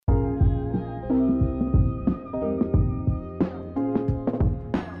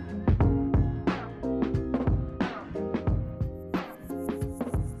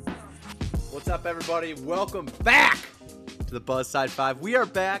up, everybody? Welcome back to the Buzz Side 5. We are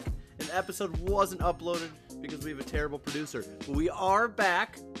back. An episode wasn't uploaded because we have a terrible producer. But we are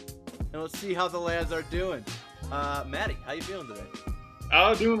back, and let's see how the lads are doing. Maddie, how you feeling today?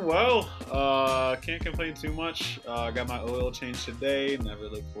 Doing well. Can't complain too much. Got my oil change today. Never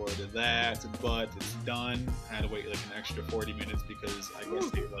look forward to that, but it's done. Had to wait like an extra 40 minutes because I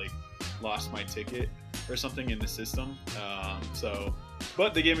guess they lost my ticket or something in the system.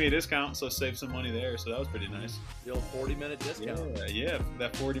 But they gave me a discount, so saved some money there. So that was pretty nice. The old 40-minute discount. Yeah,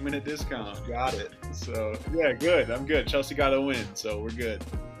 that 40-minute discount. Got it. So yeah, good. I'm good. Chelsea got a win, so we're good.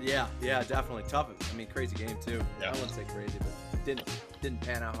 Yeah, definitely tough. I mean, crazy game too. Yeah. I wouldn't say crazy, but didn't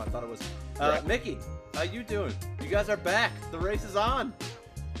pan out how I thought it was. Right. Mickey, how you doing? You guys are back. The race is on.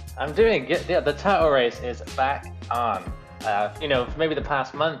 I'm doing good. Yeah, the title race is back on. Maybe the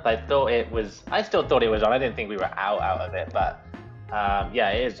past month I still thought it was on. I didn't think we were out of it, but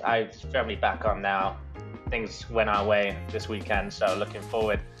it is. It's firmly back on now. Things went our way this weekend, so looking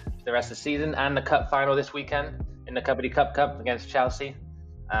forward to the rest of the season and the cup final this weekend in the Cuppa Cup against Chelsea.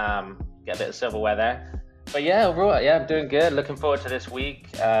 Get a bit of silverware there. But yeah, overall, I'm doing good. Looking forward to this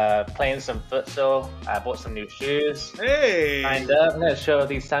week. Playing some futsal. I bought some new shoes. Hey! Signed up. I'm going to show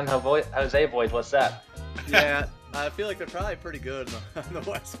these San Jose boys what's up. Yeah, I feel like they're probably pretty good on the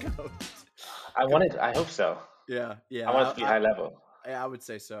West Coast. I hope so. Yeah. I want it to be high level. I would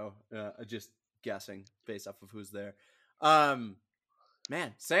say so. Just guessing based off of who's there.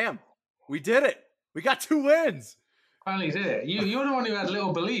 Man, Sam, we did it. We got 2 wins. Finally did it. You're the one who had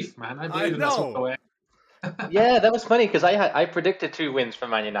little belief, man. I believe in us all the way. Yeah, that was funny because I predicted 2 wins for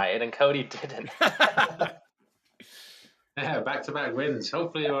Man United and Cody didn't. Yeah, back-to-back wins.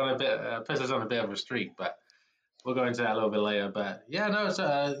 Hopefully, you're on puts us on a bit of a streak, but we'll go into that a little bit later. But yeah, no, it's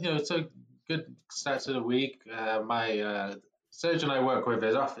a good start to the week. My surgeon I work with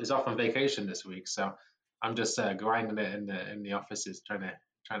is off on vacation this week, so I'm just grinding it in the offices, trying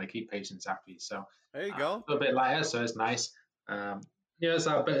to keep patients happy. So there you go. A little bit lighter, so it's nice. It's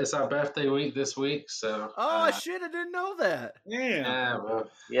our birthday week this week, so. Oh shit! I didn't know that. Yeah. Well,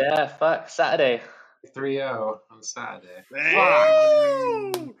 Yeah, fuck Saturday. 3-0 on Saturday.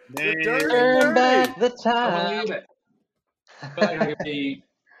 Woo! The dirty Turn back the I time. believe it. I feel like I could be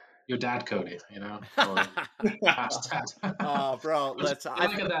your dad, Cody, or past dad. Oh, bro, I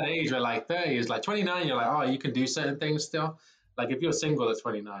like at that age where like 30 is like 29, you're like, oh, you can do certain things still. Like if you're single at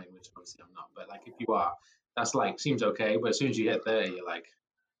 29, which obviously I'm not, but like if you are, that's like seems okay. But as soon as you hit 30, you're like,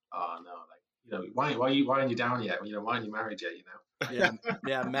 oh no, like why aren't you down yet? Why aren't you married yet?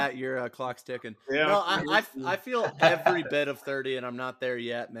 Yeah, Matt, your clock's ticking. Yeah. No, I feel every bit of 30, and I'm not there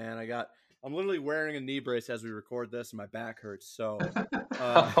yet, man. I'm literally wearing a knee brace as we record this, and my back hurts. So,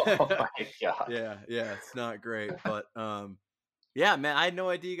 Oh my god. yeah, it's not great, but yeah, man, I had no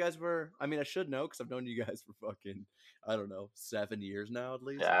idea you guys were. I mean, I should know because I've known you guys for fucking, I don't know, 7 years now at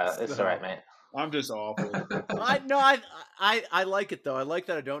least. Yeah, it's all right, mate. I'm just awful. I like it though. I like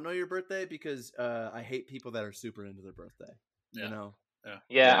that I don't know your birthday because I hate people that are super into their birthday. Yeah. You know.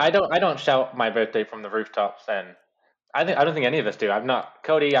 Yeah, I don't shout my birthday from the rooftops, and I don't think any of us do. I'm not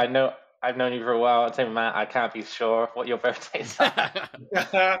Cody. I know I've known you for a while. Same with Matt. I can't be sure what your birthdays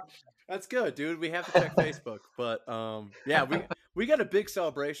are. That's good, dude. We have to check Facebook, but yeah, we got a big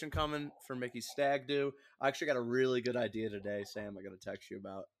celebration coming for Mickey's stag do. I actually got a really good idea today, Sam. I got to text you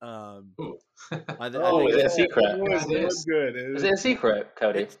about. I think Is it a secret? It was good. Is it a secret,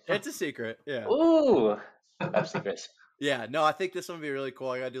 Cody? It's a secret. Yeah. Ooh, love secrets. Yeah. No, I think this one will be really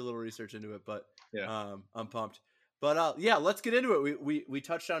cool. I got to do a little research into it, but Yeah. I'm pumped. But yeah, let's get into it. We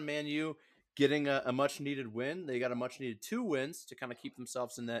touched on Man U getting a much needed win. They got a much needed 2 wins to kind of keep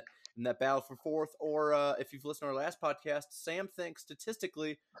themselves in that battle for 4th. Or if you've listened to our last podcast, Sam thinks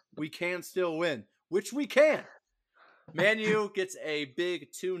statistically we can still win, which we can. Man U gets a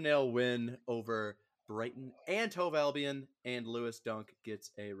big 2-0 win over Brighton and Hove Albion, and Lewis Dunk gets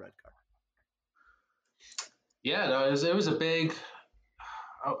a red card. Yeah, no, it was a big.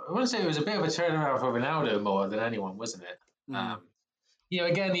 I want to say it was a bit of a turnaround for Ronaldo more than anyone, wasn't it?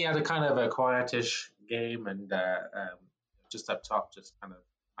 Again, he had a kind of a quietish game and just up top, just kind of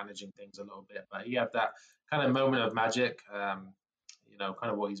managing things a little bit. But he had that kind of moment of magic, kind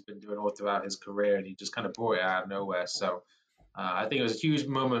of what he's been doing all throughout his career, and he just kind of brought it out of nowhere. So I think it was a huge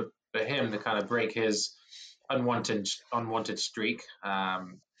moment for him to kind of break his unwanted streak,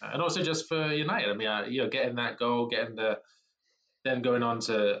 and also just for United. I mean, getting that goal, then going on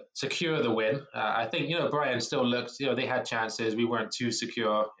to secure the win. I think, Brian still looked, they had chances. We weren't too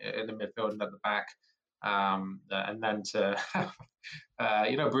secure in the midfield and at the back. And then to,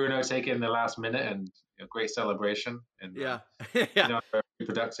 Bruno taking the last minute and great celebration. And, Yeah. very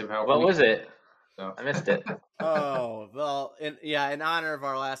productive. What was it? So I missed it. Oh well, in honor of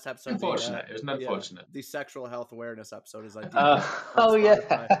our last episode, unfortunate. It was unfortunate. the sexual health awareness episode, as I deem it on Oh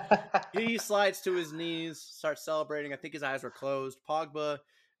Spotify. yeah. He slides to his knees, starts celebrating. I think his eyes were closed. Pogba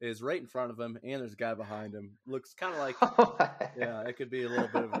is right in front of him, and there's a guy behind him. Looks kind of like, yeah, it could be a little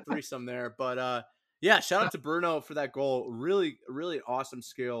bit of a threesome there. But yeah, shout out to Bruno for that goal. Really, really awesome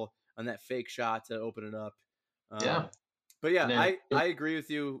skill on that fake shot to open it up. Yeah. But yeah, And then, I agree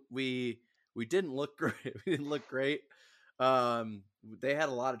with you. We didn't look great. We didn't look great. They had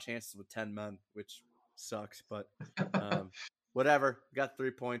a lot of chances with 10 men, which sucks. But whatever. Got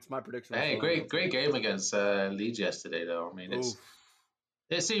 3 points. My prediction was hey, wrong. great game against Leeds yesterday, though. I mean, Oof.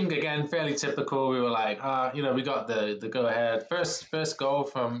 it seemed again fairly typical. We were like, we got the go ahead first goal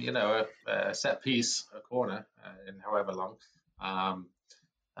from a set piece, a corner in however long,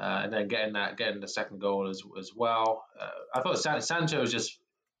 and then getting the second goal as well. I thought Sancho was just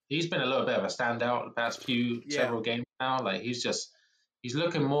he's been a little bit of a standout the past Yeah. several games now. Like he's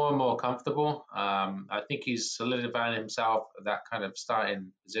looking more and more comfortable. I think he's solidifying himself at that kind of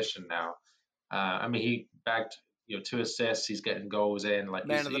starting position now. I mean, he bagged 2 assists. He's getting goals in. Like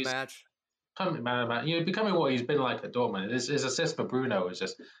Man of the he's match. becoming man. Becoming what he's been like at Dortmund. His assist for Bruno is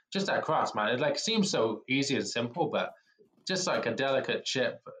just that cross, man. It like seems so easy and simple, but just like a delicate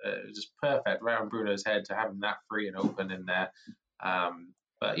chip, just perfect right on Bruno's head to have him that free and open in there.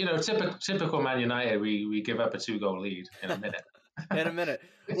 But typical Man United, we give up a 2-goal lead in a minute. In a minute.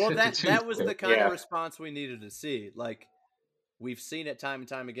 Well, that was the kind of response we needed to see. Like, we've seen it time and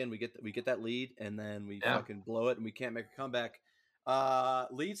time again. We get that lead, and then we fucking blow it, and we can't make a comeback.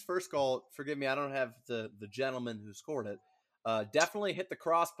 Leeds' first goal, forgive me, I don't have the gentleman who scored it. Definitely hit the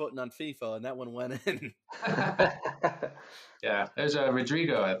cross button on FIFA, and that one went in. Yeah, there's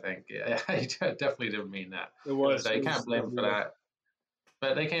Rodrigo, I think. Yeah, he definitely didn't mean that. It was. So you can't blame him for that.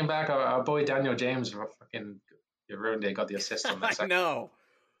 But they came back. Our boy Daniel James fucking ruined it. Got the assist on that. I know.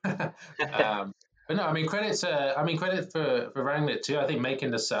 But no, I mean credit for Rangnick too. I think making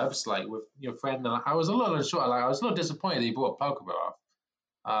the subs like with your friend. I was a little unsure. Like I was a little disappointed he brought Pogba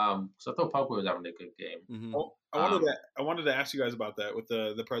off. So I thought Pogba was having a good game. Mm-hmm. Oh, I wanted to ask you guys about that with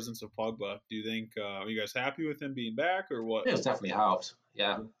the presence of Pogba. Do you think are you guys happy with him being back or what? It's definitely helped.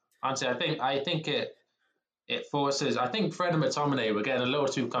 Yeah, honestly, I think it forces. I think Fred and McTominay were getting a little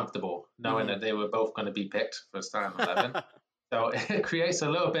too comfortable knowing that they were both going to be picked for starting 11. So it creates a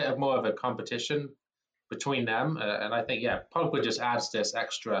little bit of more of a competition between them, and I think Pogba just adds this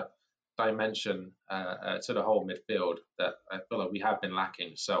extra dimension to the whole midfield that I feel like we have been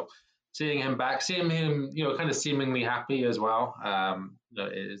lacking. So seeing him back, seeing him kind of seemingly happy as well,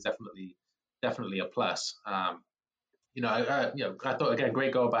 is definitely a plus. I thought again,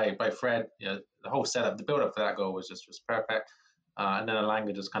 great goal by Fred. The whole setup, the build up for that goal was perfect. And then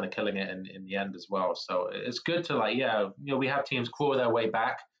Alanga just kind of killing it in the end as well. So it's good to we have teams claw their way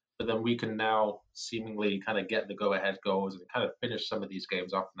back, but then we can now seemingly kind of get the go ahead goals and kind of finish some of these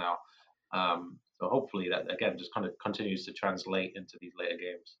games off now. So hopefully that again just kind of continues to translate into these later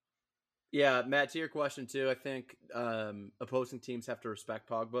games. Yeah, Matt, to your question too, I think opposing teams have to respect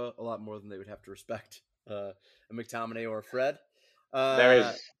Pogba a lot more than they would have to respect a McTominay or a Fred.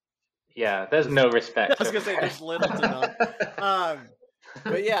 There's no respect. I was gonna say there's little to none.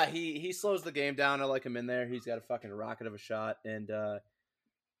 But yeah, he slows the game down. I like him in there. He's got a fucking rocket of a shot, and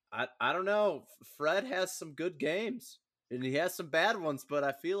I don't know. Fred has some good games, and he has some bad ones. But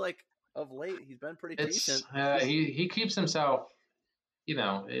I feel like of late he's been pretty decent. He keeps himself.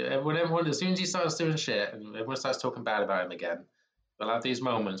 When everyone, as soon as he starts doing shit and everyone starts talking bad about him again, we'll have these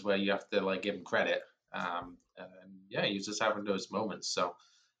moments where you have to give him credit. He's just having those moments. So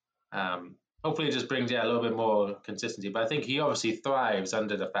hopefully it just brings a little bit more consistency. But I think he obviously thrives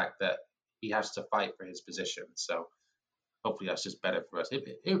under the fact that he has to fight for his position. So hopefully that's just better for us.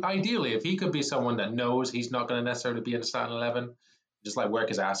 Ideally, if he could be someone that knows he's not going to necessarily be in the starting 11, just work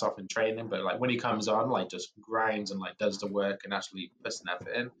his ass off in training, but when he comes on, just grinds and does the work and actually puts an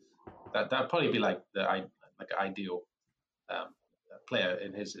effort in, that'd probably be the ideal player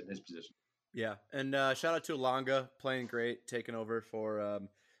in his position. Yeah, and shout out to Alanga, playing great, taking over for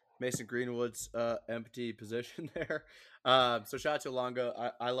Mason Greenwood's empty position there. So shout out to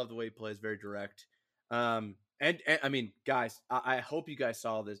Alanga. I love the way he plays, very direct. And I mean, guys, I hope you guys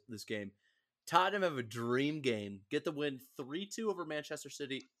saw this game. Tottenham have a dream game. Get the win 3-2 over Manchester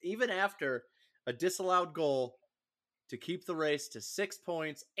City, even after a disallowed goal to keep the race to 6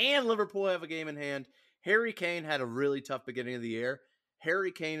 points, and Liverpool have a game in hand. Harry Kane had a really tough beginning of the year.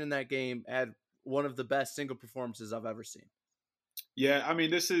 Harry Kane in that game had one of the best single performances I've ever seen. Yeah, I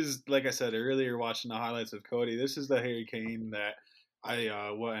mean, this is, like I said earlier, watching the highlights with Cody, this is the Harry Kane that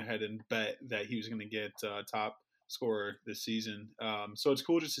I went ahead and bet that he was going to get top scorer this season. So it's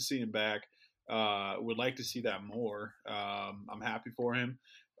cool just to see him back. Would like to see that more. I'm happy for him.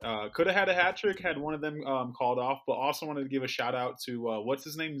 Could have had a hat trick had one of them called off, but also wanted to give a shout out to what's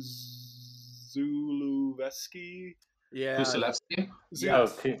his name, Zuluveski. Yeah. Kusilevsky? Oh,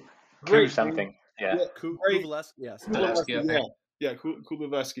 Great something. Yeah. great. Kuvalevsky, yes. Kusilevsky, I think. Yeah,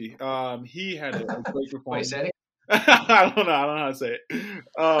 Kuliveski. He had a great Wait, performance. said it? I don't know how to say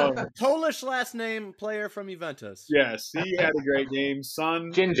it. Polish last name player from Juventus. Yes, he had a great game.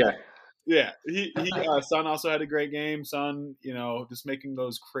 Son, Ginger. yeah, he Son also had a great game. Son, just making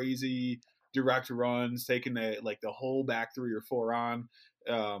those crazy direct runs, taking the whole back 3 or 4 on,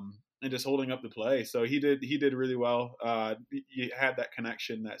 and just holding up the play. So he did really well. You had that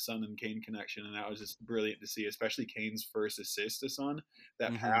connection, that Son and Kane connection, and that was just brilliant to see. Especially Kane's first assist to Son.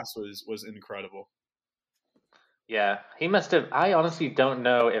 That pass was incredible. Yeah, he must have. I honestly don't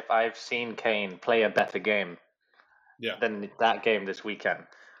know if I've seen Kane play a better game than that game this weekend.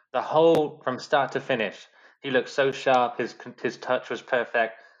 The whole, from start to finish, he looked so sharp. His touch was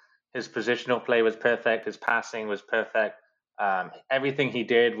perfect. His positional play was perfect. His passing was perfect. Everything he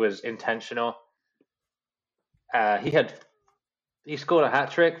did was intentional. He scored a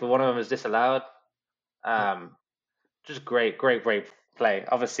hat trick, but one of them was disallowed. Just great play.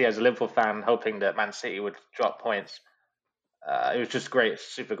 Obviously, as a Liverpool fan, hoping that Man City would drop points. It was just great,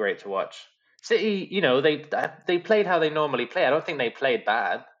 super great to watch. City, they played how they normally play. I don't think they played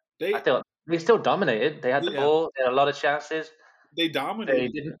bad. I thought they still dominated. They had the ball. They had a lot of chances. They dominated. They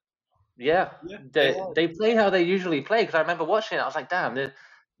didn't. Yeah, they play how they usually play. Because I remember watching it, I was like, damn,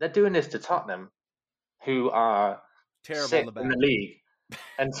 they're doing this to Tottenham, who are terrible in the league,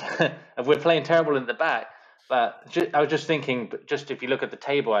 and we're playing terrible in the back. But I was just thinking, just if you look at the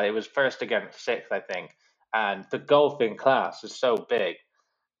table, it was first against sixth, I think. And the gulf in class is so big.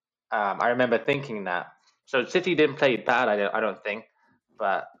 I remember thinking that. So City didn't play bad, I don't think.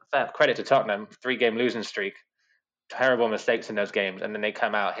 But fair credit to Tottenham, 3-game losing streak, terrible mistakes in those games, and then they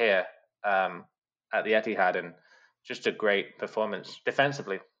come out here at the Etihad and just a great performance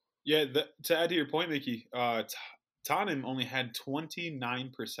defensively. Yeah, to add to your point, Mickey, Tottenham only had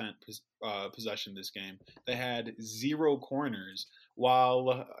 29% possession this game. They had 0 corners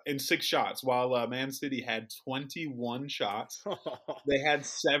while in 6 shots, while Man City had 21 shots. They had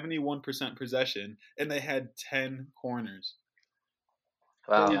 71% possession, and they had 10 corners.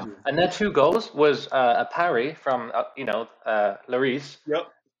 Wow! Yeah. And their 2 goals was a parry from Lloris.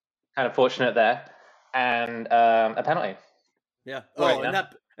 Yep. Kind of fortunate there, and a penalty. Yeah. Oh,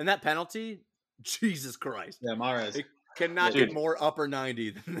 and that penalty, Jesus Christ. Yeah, Mahrez. It cannot get more upper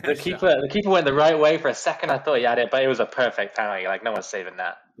 90 than that. The keeper went the right way for a second. I thought he had it, but it was a perfect penalty. Like no one's saving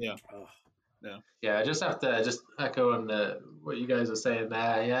that. Yeah. Yeah. I just have to echo on what you guys are saying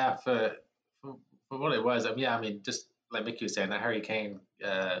there. Yeah, for what it was. I mean, just like Mickey was saying, that Harry Kane.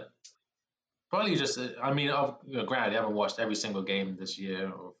 Probably just. I mean, granted, I haven't watched every single game this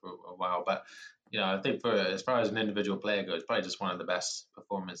year or for a while, but I think for as far as an individual player goes, probably just one of the best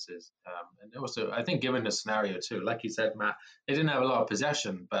performances. And also, I think given the scenario too, like you said, Matt, they didn't have a lot of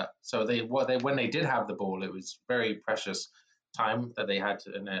possession, but so when they did have the ball, it was very precious time that they had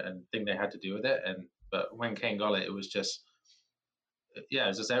to and thing they had to do with it. But when Kane got it, it was just. Yeah,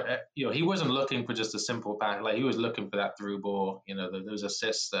 it's just he wasn't looking for just a simple pass. Like he was looking for that through ball. Those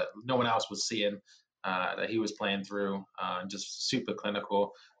assists that no one else was seeing that he was playing through. Just super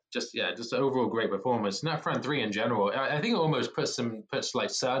clinical. Just an overall great performance. And that front 3 in general, I think it almost puts like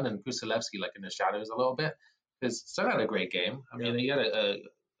Son and Kusilevsky like in the shadows a little bit because Son had a great game. I mean, he had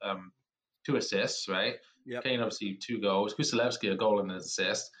 2 assists, right? Yep. Kane obviously 2 goals. Kusilevsky a goal and an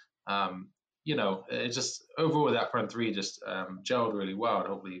assist. It just overall that front 3 just gelled really well. And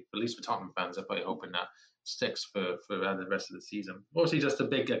hopefully, at least for Tottenham fans, I'm probably hoping that sticks for the rest of the season. Obviously, just a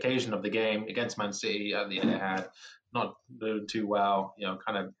big occasion of the game against Man City at the Etihad, not doing too well.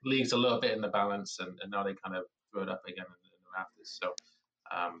 Kind of leaves a little bit in the balance, and now they kind of throw it up again in the rafters. So,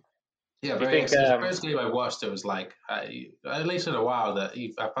 the first game I watched, it was like at least in a while that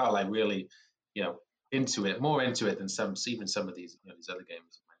I felt like really, more into it than even some of these these other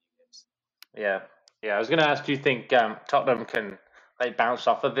games. Yeah. I was going to ask, do you think Tottenham can bounce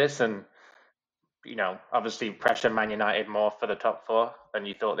off of this and, obviously pressure Man United more for the top 4 than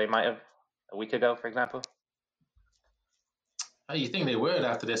you thought they might have a week ago, for example? You think they would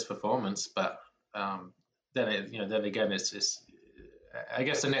after this performance, but then again, it's. I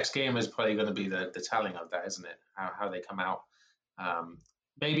guess the next game is probably going to be the telling of that, isn't it? How they come out.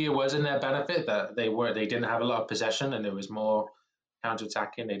 Maybe it was in their benefit that they didn't have a lot of possession and it was more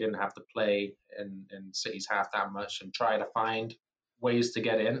counter-attacking. They didn't have to play in City's half that much and try to find ways to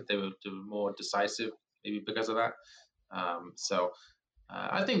get in. They were more decisive, maybe because of that. So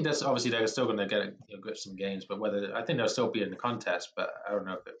I think that's obviously they're still going to get some games, but whether I think they'll still be in the contest, but I don't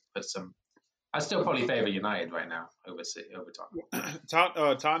know if it puts some. I still probably favor United right now over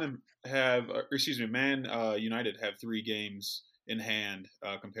Tottenham. Tottenham have, Man United have 3 games in hand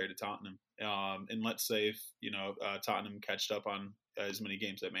compared to Tottenham. And let's say if Tottenham catched up on as many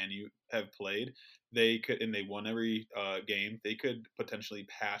games that Man U have played, they could, and they won every game, they could potentially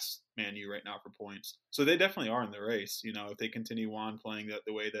pass Man U right now for points. So they definitely are in the race. If they continue on playing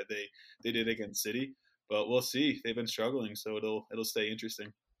the way that they did against City. But we'll see. They've been struggling, so it'll stay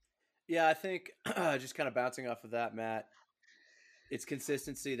interesting. Yeah, I think just kind of bouncing off of that, Matt, it's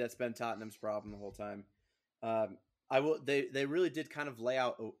consistency that's been Tottenham's problem the whole time. They really did kind of lay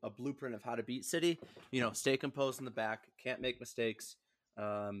out a blueprint of how to beat City. Stay composed in the back, can't make mistakes.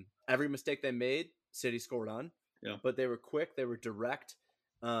 Every mistake they made, City scored on. Yeah. But they were quick, they were direct,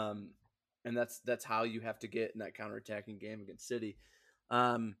 and that's how you have to get in that counterattacking game against City.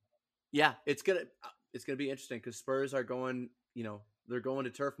 Yeah, it's gonna be interesting because Spurs are going. They're going to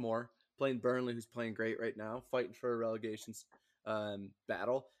Turf Moor, playing Burnley, who's playing great right now, fighting for a relegation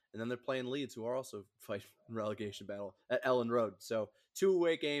battle, and then they're playing Leeds, who are also fighting relegation battle at Ellen Road. So 2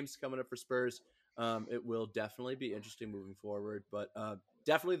 away games coming up for Spurs. It will definitely be interesting moving forward, but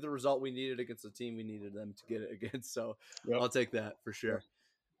definitely the result we needed against the team we needed them to get it against. So I'll take that for sure.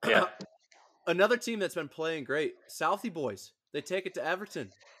 Yeah. Another team that's been playing great, Southie boys. They take it to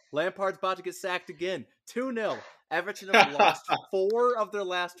Everton. Lampard's about to get sacked again. 2-0. Everton have lost 4 of their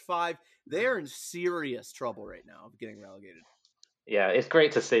last 5. They are in serious trouble right now of getting relegated. Yeah, it's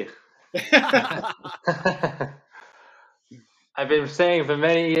great to see. I've been saying for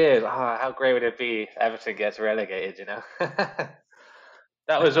many years, how great would it be if Everton gets relegated,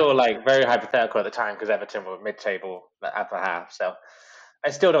 That was all like very hypothetical at the time because Everton were mid-table, the upper half. So I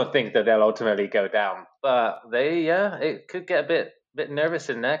still don't think that they'll ultimately go down, but it could get a bit nervous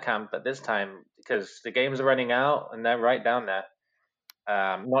in their camp at this time because the games are running out and they're right down there.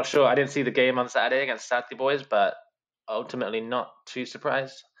 Not sure. I didn't see the game on Saturday against Saturday Boys, but ultimately not too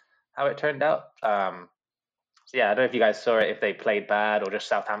surprised how it turned out. So yeah, I don't know if you guys saw it, if they played bad or just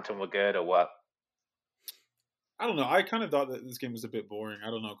Southampton were good or what. I don't know. I kind of thought that this game was a bit boring. I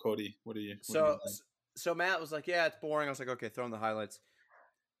don't know, Cody. What do you? So Matt was like, "Yeah, it's boring." I was like, "Okay, throw in the highlights."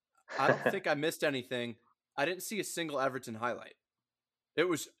 I don't think I missed anything. I didn't see a single Everton highlight. It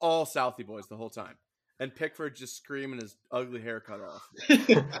was all Southie boys the whole time, and Pickford just screaming his ugly hair cut off.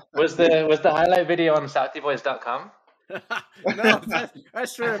 Was the highlight video on SouthieBoys.com? No,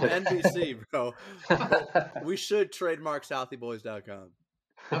 that's straight up NBC, bro. But we should trademark SouthieBoys.com.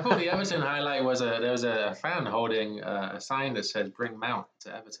 I thought the Everton highlight was there was a fan holding a sign that says "Bring Mount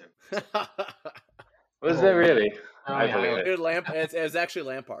to Everton." Was there really? Oh, I yeah, believe it. It was actually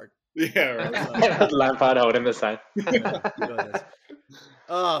Lampard. Yeah, right. Lampard holding the sign.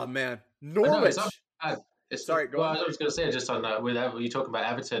 Oh man, Norwich. Sorry, go on. I was going to say just on that, with you talking about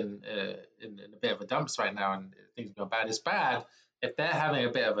Everton in a bit of a dumps right now and things go bad. It's bad if they're having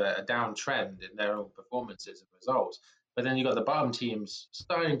a bit of a downtrend in their own performances and results. But then you got the bottom teams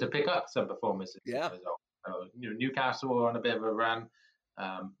starting to pick up some performances and results. So, Newcastle are on a bit of a run.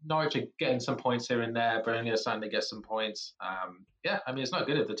 Norwich are getting some points here and there. Burnley are starting to get some points. It's not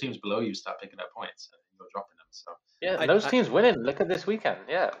good if the teams below you start picking up points and you're dropping them. So yeah, those teams winning. Look at this weekend.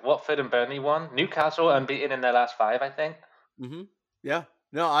 Yeah, Watford and Burnley won. Newcastle unbeaten in their last 5, I think. Mm-hmm. Yeah.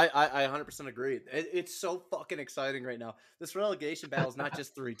 No, I 100% agree. It's so fucking exciting right now. This relegation battle is not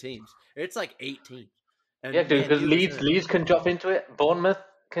just 3 teams. It's like 8 teams. And yeah, dude, because Leeds can drop into it. Bournemouth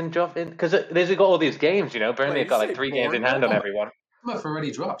can drop in because they've got all these games. Burnley have got like 3 games in hand on everyone. Bournemouth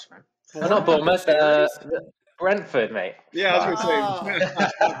already dropped, man. Not Bournemouth. Brentford, mate. Yeah, I was going to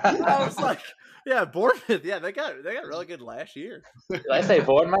say. I was like, yeah, Bournemouth. Yeah, they got really good last year. Did I say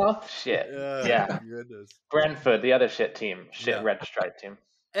Bournemouth? Shit. Yeah. Goodness. Brentford, the other shit team. Red stripe team.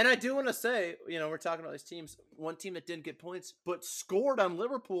 And I do want to say, we're talking about these teams. One team that didn't get points, but scored on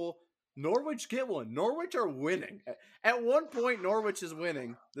Liverpool. Norwich get one. Norwich are winning. At one point, Norwich is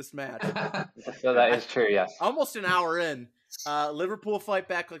winning this match. So that is true, yes. Almost an hour in. Liverpool fight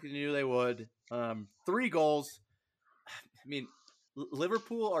back like they knew they would. 3 goals. I mean,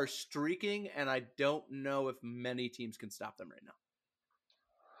 Liverpool are streaking, and I don't know if many teams can stop them right now.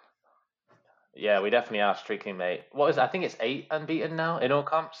 Yeah, we definitely are streaking, mate. What is it? I think it's 8 unbeaten now in all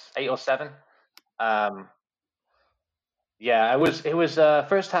comps, 8 or 7. Yeah, it was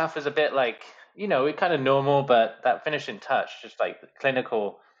first half was a bit like, it kind of normal, but that finishing touch, just like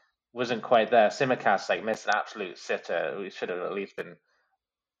clinical, wasn't quite there. Simicast missed an absolute sitter. We should have at least been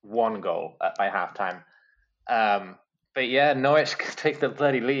 1 goal by halftime. But yeah, Norwich take the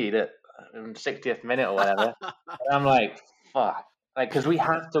bloody lead at 60th minute or whatever. And I'm like, fuck. Like, because we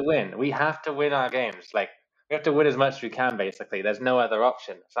have to win. We have to win our games. Like, we have to win as much as we can, basically. There's no other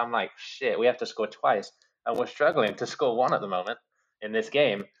option. So I'm like, shit, we have to score twice. And we're struggling to score one at the moment in this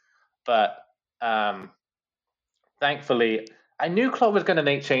game. But thankfully, I knew Klopp was going to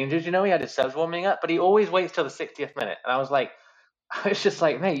make changes. You know, he had his subs warming up, but he always waits till the 60th minute. And I was like, I was just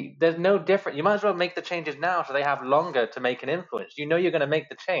like, mate, there's no different. You might as well make the changes now so they have longer to make an influence. You know you're going to make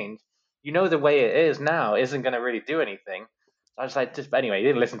the change. You know the way it is now isn't going to really do anything. So I was like, just anyway, he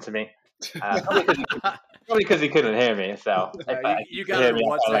didn't listen to me. Probably because he couldn't hear me. So if you could got hear it me,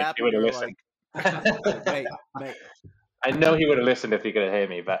 on I felt like WhatsApp he and would have you're listened. mate. I know he would have listened if he could have heard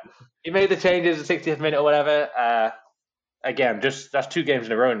me. But he made the changes at 60th minute or whatever. Again, just that's 2 games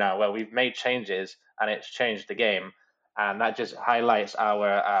in a row now where we've made changes and it's changed the game, and that just highlights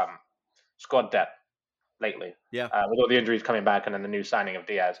our squad depth lately. Yeah. With all the injuries coming back and then the new signing of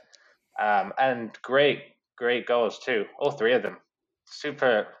Diaz, and great goals too, all 3 of them.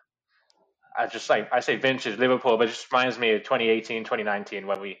 Super. I say vintage Liverpool, but it just reminds me of 2018, 2019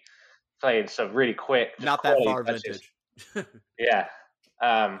 when we played some really quick, just Not that quality far touches. vintage. Yeah,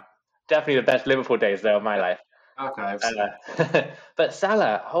 definitely the best Liverpool days though of my life. Archives. But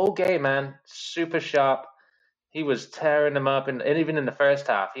Salah, whole game, man, super sharp. He was tearing them up, and even in the first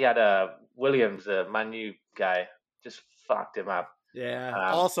half, he had Williams, the Man U guy, just fucked him up. Yeah.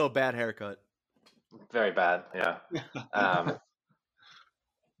 Also, bad haircut. Very bad. Yeah.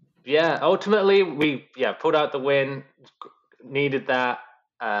 Yeah. Ultimately, we pulled out the win. Needed that.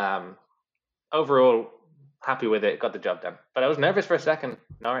 Overall, happy with it. Got the job done. But I was nervous for a second.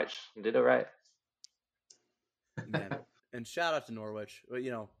 Norwich did it right. Man, and shout out to Norwich. But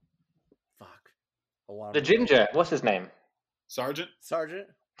fuck. The ginger, what's his name? Sargent.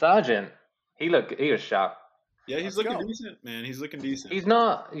 He was sharp. Yeah, he's looking decent, man. He's looking decent. He's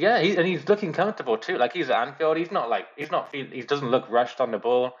not. Yeah, he's looking comfortable too. Like he's at Anfield. He doesn't look rushed on the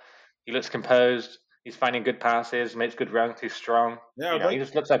ball. He looks composed. He's finding good passes. Makes good runs. He's strong. Yeah, he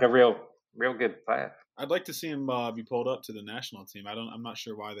just looks like a real good player. I'd like to see him be pulled up to the national team. I'm not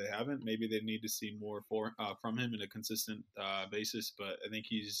sure why they haven't. Maybe they need to see more from him in a consistent basis. But I think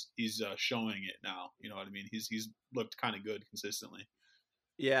he's showing it now. You know what I mean? He's looked kind of good consistently.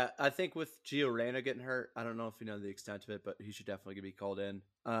 Yeah, I think with Gio Reyna getting hurt, I don't know if you know the extent of it, but he should definitely be called in.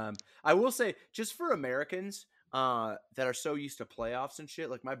 I will say, just for Americans that are so used to playoffs and shit,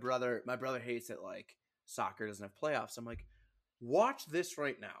 like my brother hates that like soccer doesn't have playoffs. I'm like, watch this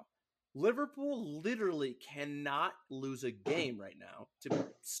right now. Liverpool literally cannot lose a game right now to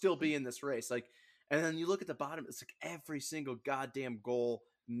still be in this race. Like, and then you look at the bottom, it's like every single goddamn goal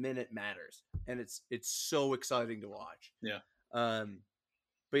minute matters, and it's so exciting to watch. Yeah.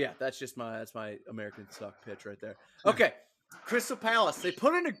 But yeah, that's my American stock pitch right there. Okay, Crystal Palace, they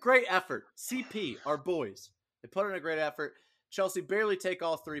put in a great effort. CP, our boys, they put in a great effort. Chelsea barely take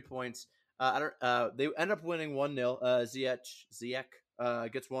all 3 points. They end up winning 1-0.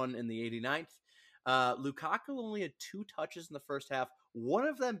 Ziyech gets one in the 89th. Lukaku only had 2 touches in the first half, one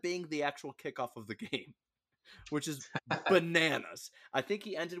of them being the actual kickoff of the game, which is bananas. I think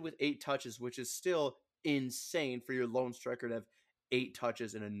he ended with 8 touches, which is still insane for your lone striker to have 8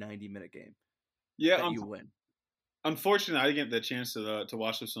 touches in a 90-minute game. Yeah, that you win. Unfortunately, I didn't get the chance to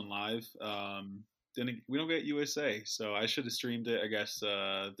watch this one live. We don't get USA, so I should have streamed it, I guess,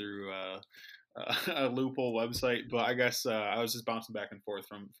 through a loophole website. But I guess I was just bouncing back and forth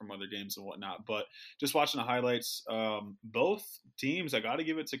from other games and whatnot. But just watching the highlights, both teams, I got to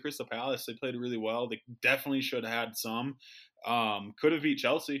give it to Crystal Palace. They played really well. They definitely should have had some. Could have beat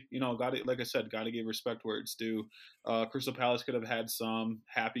Chelsea. Like I said, got to give respect where it's due. Crystal Palace could have had some.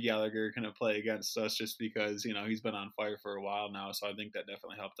 Happy Gallagher couldn't play against us just because he's been on fire for a while now. So I think that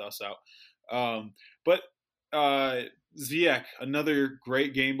definitely helped us out. But Ziyech, another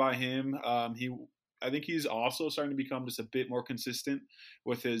great game by him. I think he's also starting to become just a bit more consistent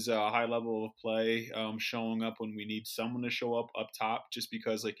with his high level of play, showing up when we need someone to show up top. Just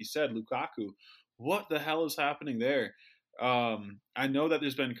because, like you said, Lukaku, what the hell is happening there? I know that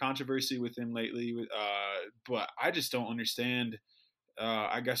there's been controversy with him lately, but I just don't understand.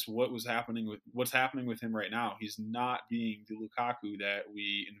 I guess what's happening with him right now. He's not being the Lukaku that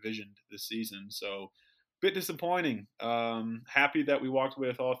we envisioned this season. So, bit disappointing. Happy that we walked away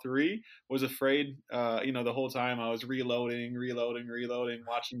with all 3. Was afraid, the whole time I was reloading,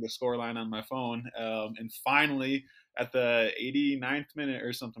 watching the scoreline on my phone, and finally at the 89th minute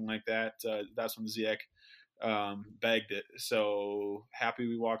or something like that, that's when Ziyech bagged it. So happy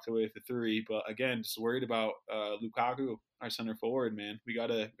we walked away with the 3, but again, just worried about Lukaku, our center forward. Man, we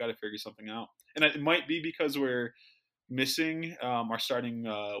gotta figure something out. And it might be because we're missing our starting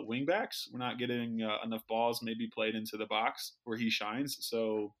wingbacks. We're not getting enough balls maybe played into the box where he shines.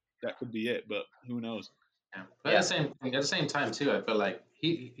 So that could be it, but who knows? Yeah. But at the same time too, I feel like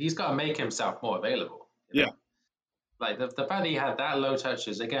he's got to make himself more available. You Yeah. know? Like the fact that he had that low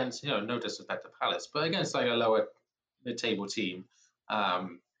touches against, no disrespect to Palace, but against like a lower mid-table team,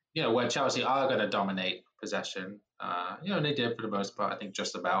 where Chelsea are going to dominate possession, and they did for the most part, I think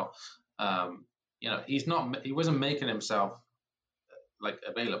just about. He wasn't making himself like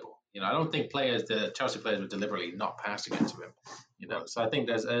available. I don't think the Chelsea players were deliberately not passing it to him. Right. So I think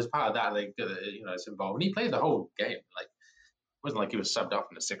as part of that, it's involved. And he played the whole game. Like it wasn't like he was subbed off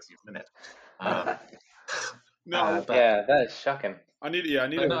in the 60th minute. No, But Yeah, that is shocking. I need but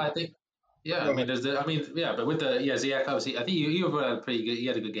no, to. I think yeah. Go I mean, ahead. but with the Ziyech, obviously, I think you had a pretty good. He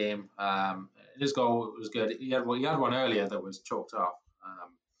had a good game. His goal was good. He had one earlier that was chalked off.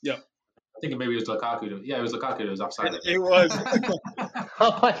 Yeah, I think maybe it was Lukaku. Yeah, it was Lukaku that was offside. I it think. was.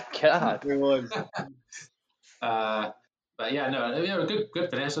 Oh my god. It was. But yeah, no, yeah, good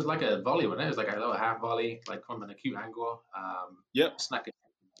finesse. It was like a volley, wasn't it? It was like a little half volley, like from an acute angle. Yep. Snuck it.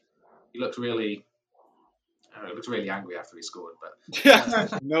 He looked really, I don't know, he looked really angry after he scored. But Yeah.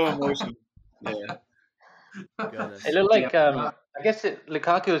 No emotion. Yeah. Goodness. It looked yeah, like I guess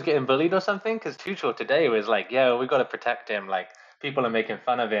Lukaku was getting bullied or something because Tuchel today was like, "Yo, we got to protect him. Like people are making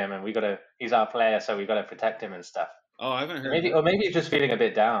fun of him, and he's our player, so we got to protect him and stuff." Oh, I haven't heard Maybe or maybe he's just feeling a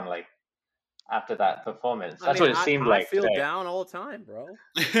bit down, like after that performance. I That's mean, what it seemed I like feel today. down all the time, bro.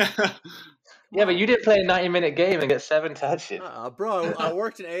 that. Come Yeah, but on. you did play a 90-minute game and get 7 touches. Bro, I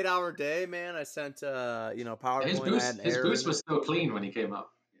worked an 8-hour day, man. I sent PowerPoint. I had an his error boots in were it. still clean when he came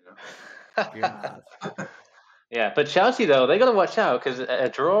up. God. Yeah, but Chelsea though they got to watch out because a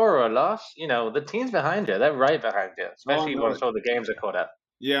draw or a loss, the teams behind you, they're right behind you, Oh especially no. once all the games are caught up.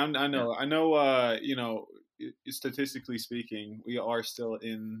 Yeah, I know. I know. Statistically speaking, we are still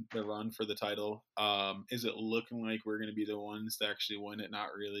in the run for the title. Is it looking like we're going to be the ones to actually win it? Not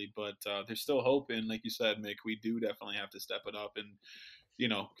really, but there's still hope. And like you said, Mick, we do definitely have to step it up and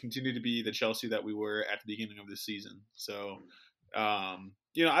continue to be the Chelsea that we were at the beginning of the season. So,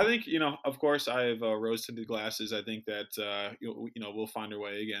 I think of course, I have rose-tinted glasses. I think that we'll find our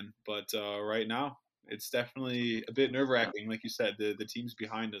way again. But right now, it's definitely a bit nerve-wracking. Like you said, the teams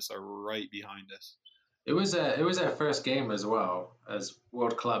behind us are right behind us. It was their first game as well as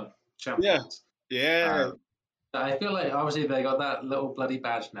World Club Yeah, champions. yeah. I feel like obviously they got that little bloody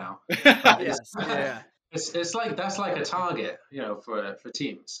badge now, but Yes. Yeah. it's like that's like a target, for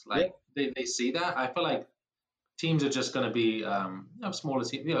teams. Yeah. Like they see that. I feel like teams are just going to be smaller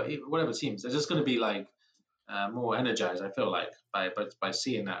teams, whatever teams. They're just going to be like more energized. I feel like by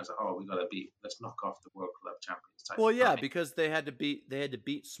seeing that as let's knock off the World Club champions type. Well, You know yeah, what I mean? because they had to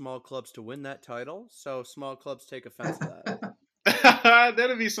beat small clubs to win that title. So small clubs take offense to that.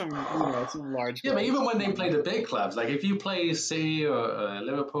 That'll be some large Yeah, but club. even when they play the big clubs, like if you play City or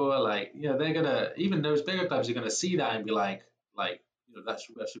Liverpool, like they're gonna even those bigger clubs are gonna see that and be like that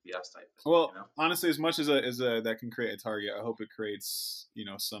should be us type thing. Well, honestly, as much as that can create a target, I hope it creates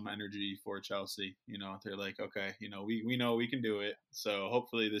some energy for Chelsea. They're like, okay, we know we can do it. So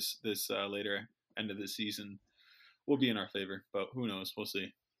hopefully this later end of the season will be in our favor. But who knows? We'll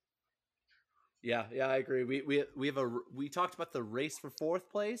see. Yeah, I agree. We talked about the race for fourth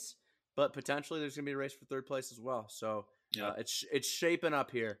place, but potentially there's going to be a race for third place as well. So Yeah. it's shaping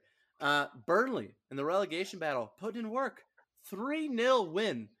up here. Burnley in the relegation battle putting in work. 3-0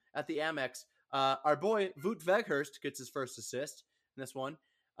 win at the Amex. Our boy Wout Weghorst gets his first assist in this one.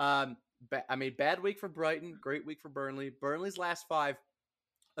 Bad week for Brighton, great week for Burnley. Burnley's last 5: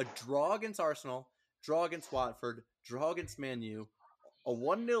 a draw against Arsenal, draw against Watford, draw against Man U, a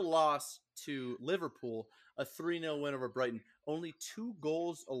 1-0 loss to Liverpool, a 3-0 win over Brighton. Only 2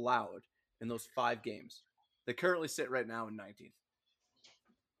 goals allowed in those 5 games. They currently sit right now in 19th.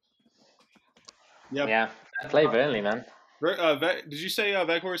 Yep. Yeah, play Burnley, man. Did you say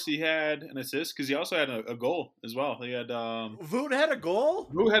Veghorst, he had an assist? Because he also had a goal as well. He had Wout had a goal?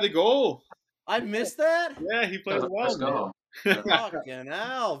 Who had a goal? I missed that? Yeah, he played well, Let's man. go. Fucking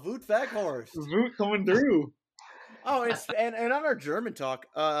hell. Wout Weghorst. Voot coming through. Oh, it's and on our German talk,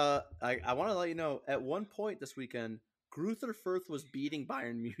 I want to let you know, at one point this weekend, Gruther Fürth was beating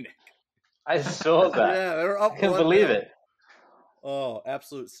Bayern Munich. I saw that. Yeah, they were up I can't 1-0. believe it. Oh,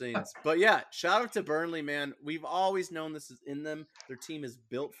 absolute scenes. But yeah, shout out to Burnley, man. We've always known this is in them. Their team is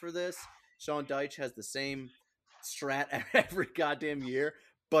built for this. Sean Dyche has the same strat every goddamn year,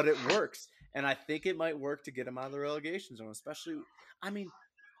 but it works. And I think it might work to get them out of the relegation zone, especially,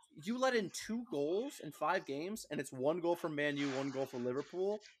 you let in 2 goals in 5 games, and it's 1 goal for Man U, 1 goal for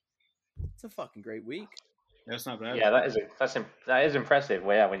Liverpool. It's a fucking great week. That's not bad. Yeah, that is impressive.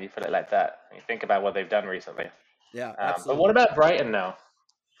 Well, yeah, when you put it like that, when you think about what they've done recently. Yeah, But what absolutely. about Brighton now?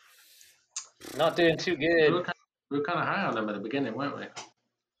 Not doing too We good. were kind of high on them at the beginning, weren't we?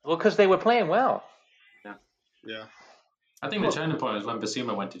 Well, because they were playing well. Yeah. Yeah. I think the turning point was when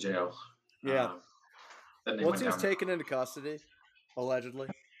Basuma went to jail. Yeah. Then they Once went he was down. taken into custody, allegedly.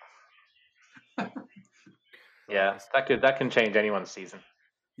 Yeah, Christ. that can change anyone's season.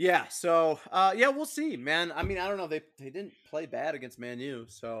 Yeah, so yeah, we'll see, man. I mean, I don't know. They didn't play bad against Man U,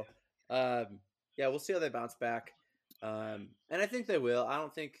 so yeah, we'll see how they bounce back. And I think they will. I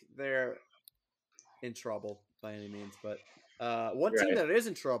don't think they're in trouble by any means, but one team Right. that is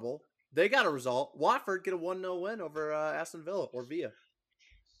in trouble, they got a result. Watford get a 1-0 win over Aston Villa or Villa.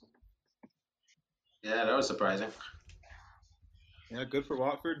 Yeah, that was surprising. Yeah, good for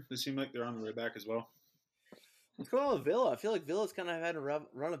Watford. They seem like they're on the way back as well. What's going on with Villa? I feel like Villa's kind of had a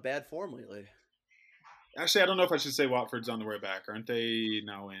run of bad form lately. Actually, I don't know if I should say Watford's on the way back. Aren't they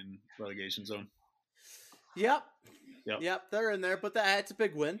now in relegation zone? Yep. Yep. Yep, they're in there, but it's a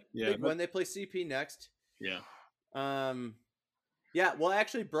big win. Yeah, Big win. They play CP next. Yeah. Yeah, well,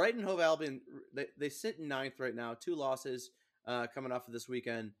 actually, Brighton Hove Albion, they sit in 9th right now. 2 losses coming off of this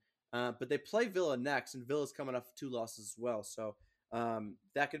weekend. But they play Villa next, and Villa's coming off 2 losses as well. So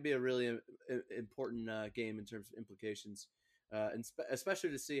that could be a really important game in terms of implications, and especially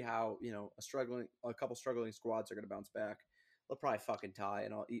to see how a couple struggling squads are going to bounce back. They'll probably fucking tie,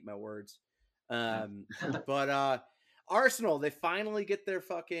 and I'll eat my words. But Arsenal, they finally get their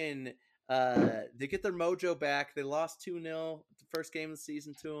fucking they get their mojo back. They lost 2-0 the first game of the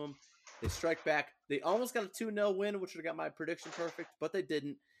season to them. They strike back. They almost got a 2-0 win, which would have got my prediction perfect, but they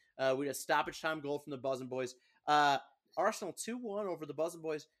didn't. We had a stoppage time goal from the Buzzin' Boys. Arsenal 2-1 over the Buzzin'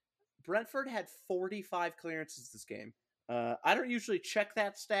 Boys. Brentford had 45 clearances this game. I don't usually check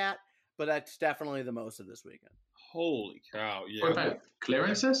that stat, but that's definitely the most of this weekend. Holy cow! Yeah. What about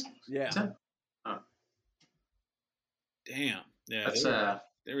clearances? Yeah. Oh. Damn. Yeah. That's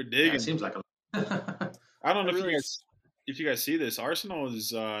they were digging. Yeah, it seems like a I don't know really if you guys see this. Arsenal is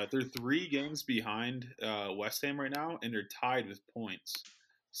they're 3 games behind West Ham right now, and they're tied with points.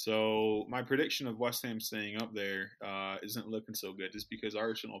 So my prediction of West Ham staying up there isn't looking so good, just because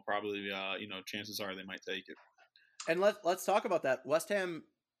Arsenal probably chances are they might take it. And let's talk about that. West Ham,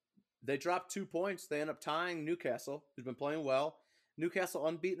 they dropped 2 points. They end up tying Newcastle, who's been playing well. Newcastle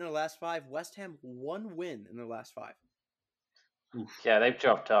unbeaten in their last 5. West Ham 1 win in their last 5. Oof. Yeah, they've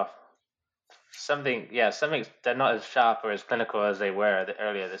dropped off. Something they're not as sharp or as clinical as they were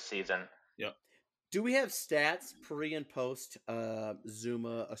earlier this season. Yep. Do we have stats pre and post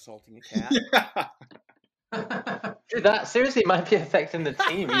Zuma assaulting a cat? Dude, that seriously might be affecting the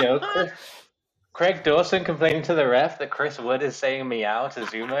team. Craig Dawson complaining to the ref that Chris Wood is saying meow to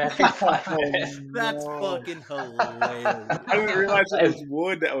Zuma every 5 minutes. That's fucking hilarious. I didn't realize it was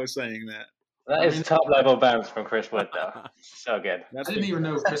Wood that was saying that. That is top level bounce from Chris Wood, though. So good. I didn't even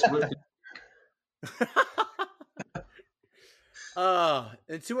know Chris Wood could.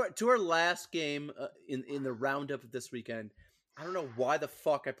 And to our last game in the roundup of this weekend, I don't know why the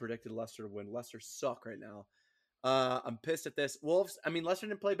fuck I predicted Leicester to win. Leicester suck right now. I'm pissed at this. Wolves, I mean, Leicester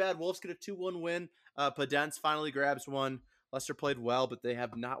didn't play bad. Wolves get a 2-1 win. Podence finally grabs one. Leicester played well, but they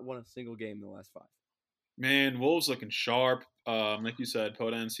have not won a single game in the last 5. Man, Wolves looking sharp. Like you said,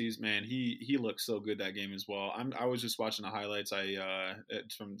 Podence, he looks so good that game as well. I was just watching the highlights.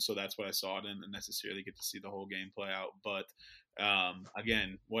 So that's what I saw. I didn't necessarily get to see the whole game play out, but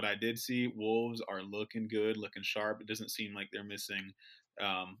again, what I did see, Wolves are looking good, looking sharp. It doesn't seem like they're missing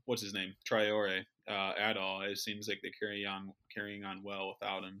what's his name, Traore, at all. It seems like they're carrying on well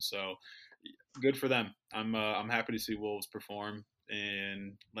without him. So good for them. I'm happy to see Wolves perform.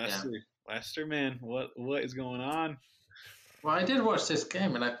 And Leicester, man, what is going on? Well, I did watch this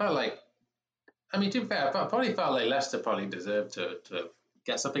game, and I felt like, I mean, to be fair, I probably felt like Leicester probably deserved to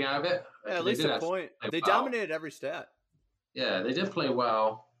get something out of it. Yeah, at least a point. They dominated every stat. Yeah, they did play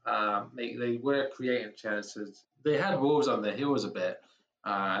well. They were creating chances. They had Wolves on their heels a bit,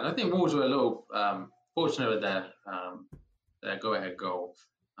 and I think Wolves were a little fortunate with their go-ahead goal.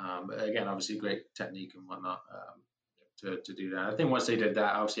 But again, obviously, great technique and whatnot to do that. I think once they did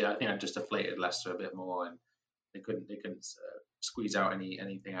that, obviously, I think I just deflated Leicester a bit more, and they couldn't squeeze out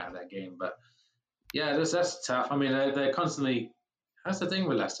anything out of that game. But yeah, that's tough. I mean, they're constantly. That's the thing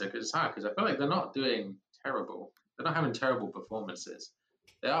with Leicester, because it's hard. Because I feel like they're not doing terrible. They're not having terrible performances.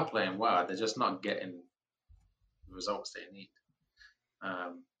 They are playing well. They're just not getting the results they need.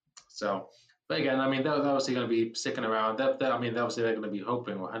 But again, I mean, they're obviously going to be sticking around. Obviously they're going to be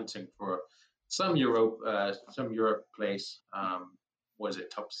hoping or hunting for some Europe place. what is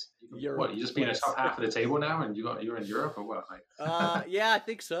it, tops? Europe What, you just been in the place. top half of the table now, and you're in Europe or what? Like, Yeah, I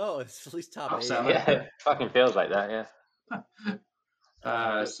think so. It's at least top top 8. seven. Yeah, it fucking feels like that. Yeah. But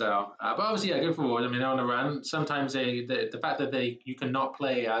obviously, yeah, good for Wolves. I mean, on the run, sometimes the fact that you cannot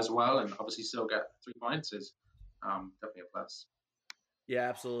play as well and obviously still get 3 points is definitely a plus. Yeah,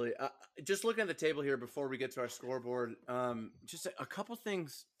 absolutely. Just looking at the table here before we get to our scoreboard, just a couple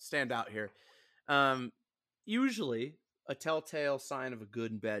things stand out here. Usually, a telltale sign of a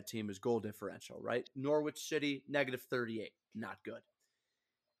good and bad team is goal differential, right? Norwich City, -38. Not good.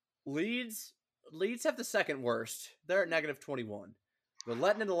 Leeds have the second worst. They're at -21. They're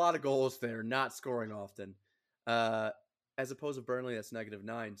letting in a lot of goals there, not scoring often. As opposed to Burnley, that's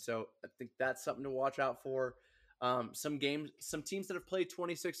 -9. So I think that's something to watch out for. Some teams that have played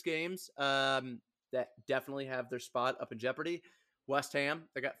 26 games that definitely have their spot up in jeopardy. West Ham,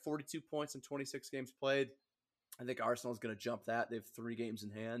 they got 42 points in 26 games played. I think Arsenal is going to jump that. They have 3 games in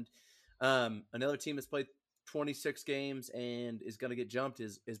hand. Another team that's played 26 games and is going to get jumped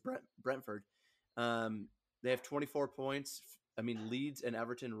is Brentford. They have 24 points. I mean, Leeds and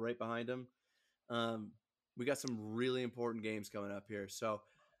Everton right behind them. We got some really important games coming up here. So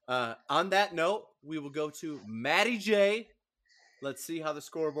on that note, we will go to Matty J. Let's see how the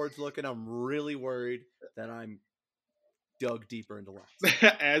scoreboard's looking. I'm really worried that I'm dug deeper into last.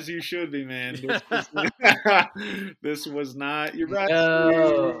 As you should be, man. This was not your best.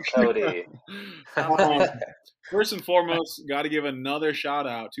 No, Cody. First and foremost, got to give another shout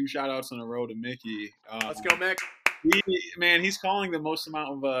out. 2 shout outs in a row to Mickey. Let's go, Mick. He's calling the most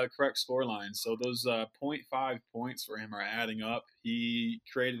amount of correct score lines. So those 0.5 points for him are adding up. He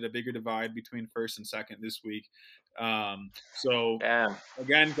created a bigger divide between first and second this week. Damn.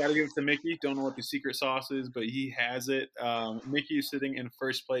 Again, got to give it to Mickey. Don't know what the secret sauce is, but he has it. Mickey is sitting in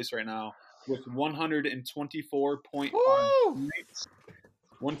first place right now with 124.5 points.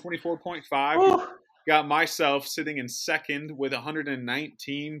 124.5. Got myself sitting in second with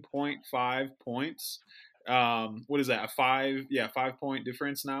 119.5 points. What is that? A 5-point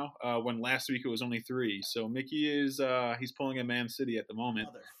difference now. When last week it was only 3. So Mickey is he's pulling a Man City at the moment.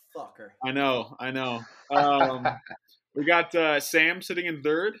 Motherfucker. I know. We got Sam sitting in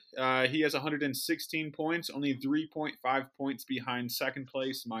third. He has 116 points, only 3.5 points behind second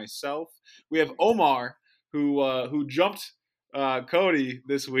place myself. We have Omar, who jumped Cody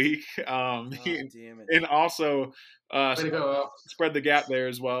this week, Damn it. and also spread the gap there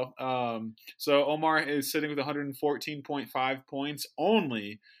as well. So Omar is sitting with 114.5 points,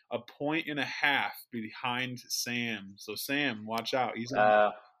 only a point and a half behind Sam. So Sam, watch out. He's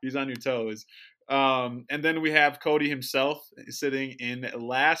on your toes. And then we have Cody himself sitting in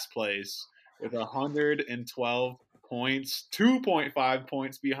last place with 112 points, 2.5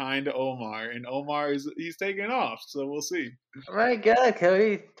 points behind Omar, and Omar he's taking off. So we'll see. My God,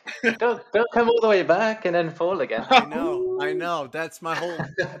 Cody, don't come all the way back and then fall again. I know. That's my whole.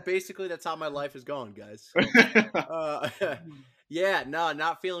 Basically, that's how my life is going, guys. So, yeah, no,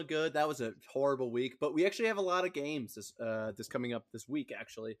 not feeling good. That was a horrible week, but we actually have a lot of games this coming up this week,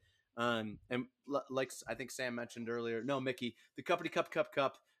 actually. And like I think Sam mentioned earlier, no, Mickey, the Company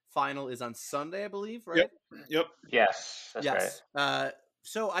Cup final is on Sunday, I believe, right? Yep. Yes, that's right.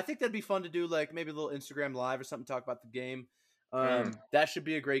 So I think that'd be fun to do, like maybe a little Instagram live or something, talk about the game. That should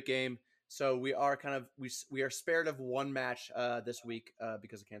be a great game. So we are we are spared of one match this week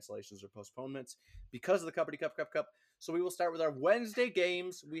because of cancellations or postponements because of the Company Cup. So we will start with our Wednesday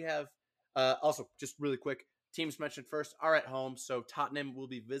games. We have also just really quick. Teams mentioned first are at home, so Tottenham will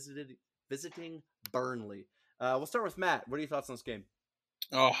be visiting Burnley. We'll start with Matt. What are your thoughts on this game?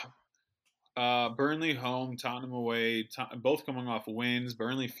 Burnley home, Tottenham away. Both coming off wins.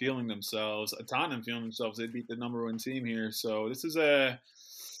 Burnley feeling themselves. Tottenham feeling themselves. They beat the number 1 team here, so this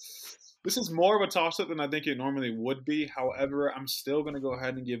is more of a toss-up than I think it normally would be. However, I'm still going to go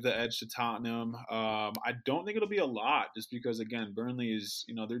ahead and give the edge to Tottenham. I don't think it'll be a lot, just because again, Burnley is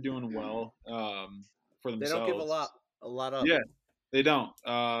they're doing well. For themselves. They don't give a lot up. Yeah, they don't.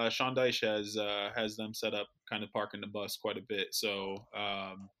 Sean Dyche has them set up kind of parking the bus quite a bit. So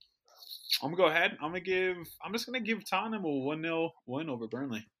I'm gonna go ahead. I'm just gonna give Tottenham a 1-0 win over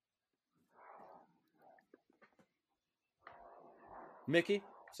Burnley. Mickey,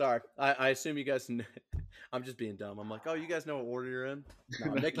 sorry, I assume you guys. I'm just being dumb. I'm like, oh, you guys know what order you're in.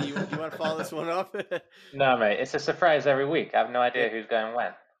 No, Mickey, you want to follow this one up? No, mate, it's a surprise every week. I have no idea who's going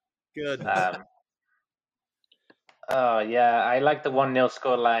when. Good. Oh, yeah, I like the 1-0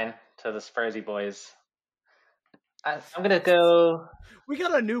 scoreline to the Spursy boys. I'm going to go... We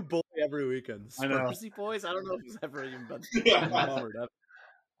got a new boy every weekend. Spursy boys? I don't know if it's ever even been rumored.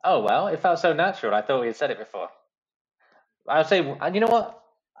 Oh, well, it felt so natural. I thought we had said it before. I'll say, and you know what?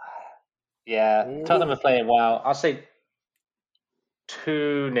 Yeah, Tottenham Ooh. are playing well. I'll say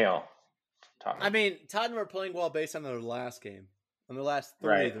 2-0 I Tottenham. mean, Tottenham are playing well based on their last game. On their last three,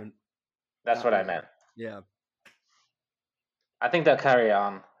 Right. they're That's not what I really. meant. Yeah. I think they'll carry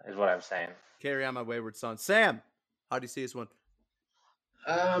on, is what I'm saying. Carry on my wayward son. Sam, how do you see this one?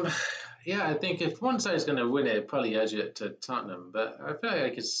 Um, yeah, I think if one side's going to win it, probably edge it to Tottenham. But I feel like I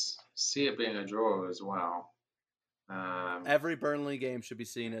could see it being a draw as well. Every Burnley game should be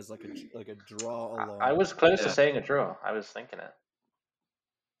seen as like a draw I alone. was close to Yeah. saying a draw. I was thinking it.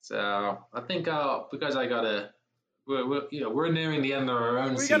 So I think because I gotta, we're nearing the end of our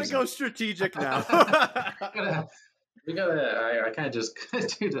own We got to season. go strategic now. I can't just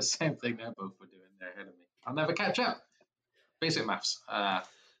do the same thing they're both were doing. They're ahead of me. I'll never catch up. Basic maths. But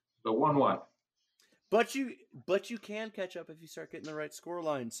 1-1. But you can catch up if you start getting the right score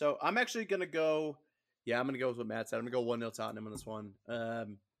line. So I'm actually gonna go. Yeah, I'm gonna go with what Matt said. I'm gonna go 1-0 Tottenham on this one.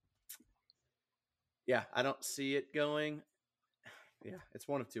 Yeah, I don't see it going. Yeah, it's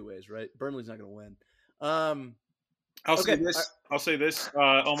one of two ways, right? Burnley's not gonna win. I'll say Okay. this. I'll say this.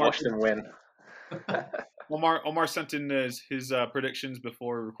 Omar, Watch them win. Omar sent in his predictions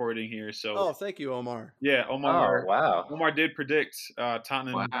before recording here. So Oh, thank you, Omar. yeah, Oh, wow. Omar did predict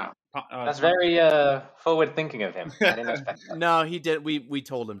Tottenham. Wow. That's Tottenham. very forward thinking of him. I didn't expect that. No, he did. We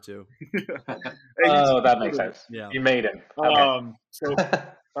told him to. Hey, he's- Oh, that makes sense. Yeah. You made him. Okay. So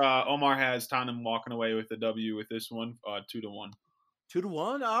Omar has Tottenham walking away with the W with this one, 2-1.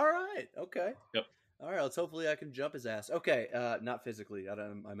 2-1. All right. Okay. Yep. All right. Let's hopefully I can jump his ass. Okay. Not physically. I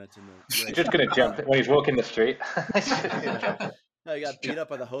meant in the. He's just going to jump when he's walking the street. No, he got beat up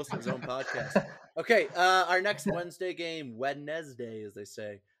by the host of his own podcast. Okay. Our next Wednesday game, Wednesday, as they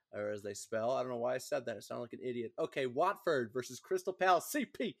say, or as they spell. I don't know why I said that. It sounded like an idiot. Okay. Watford versus Crystal Palace.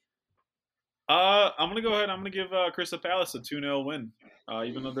 CP. I'm gonna go ahead. I'm gonna give Crystal Palace a 2-0 win.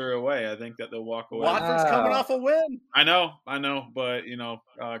 Even though they're away, I think that they'll walk away. Watford's coming off a win. I know, but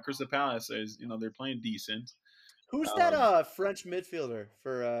Crystal Palace is, they're playing decent. Who's that French midfielder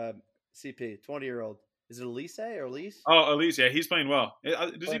for CP? 20-year-old. Is it Elise or Elise? Oh, Elise, yeah, he's playing well.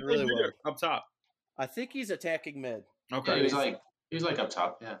 Does he play really mid well. or up top? I think he's attacking mid. Okay, Yeah, he was like up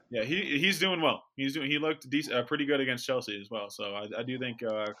top. Yeah. yeah, he's doing well. He looked pretty good against Chelsea as well. So I do think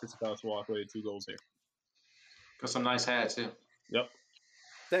Crystal Palace will walk away with 2 goals here. Got some nice hair too. Yep.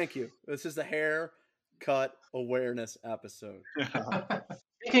 Thank you. This is the haircut awareness episode.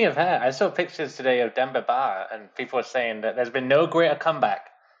 Speaking of hair, I saw pictures today of Demba Ba, and people were saying that there's been no greater comeback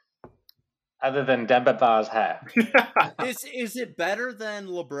other than Demba Ba's hair. Is it better than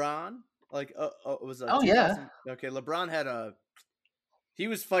LeBron? Like, was it? Oh, yeah. Okay, LeBron had he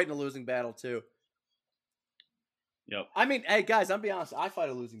was fighting a losing battle too. Yep. I mean, hey guys, I'm be honest. I fight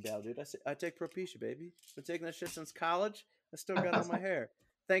a losing battle, dude. I take Propecia, baby. Been taking that shit since college. I still got all my hair.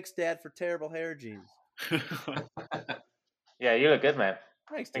 Thanks, Dad, for terrible hair genes. Yeah, you look good, man.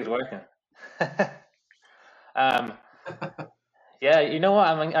 Thanks, Things dude. working. Yeah, you know what?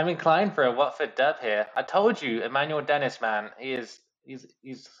 I'm inclined for a Watford dub here. I told you, Emmanuel Dennis, man. You're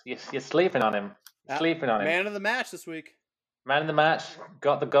sleeping on him. Sleeping on him. Man of the match this week. Man of the match,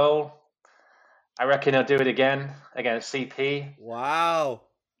 got the goal. I reckon he'll do it again against CP. Wow.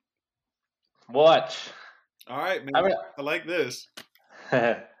 Watch. All right, man. I like this.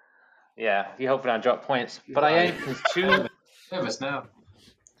 Yeah, you hoping I drop points, but I ain't. There's 2. Nervous now.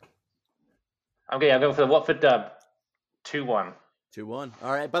 Okay, I'll go for the Watford dub. 2-1. 2-1.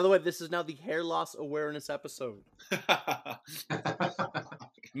 All right. By the way, this is now the hair loss awareness episode.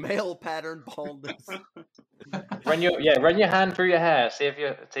 Male pattern baldness. Run your hand through your hair. See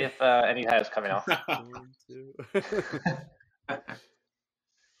if any hair's coming off.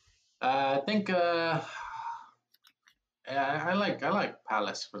 I think I like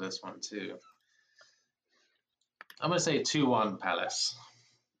Palace for this one too. I'm gonna say 2-1 Palace.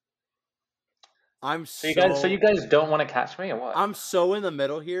 So you guys don't want to catch me or what? I'm so in the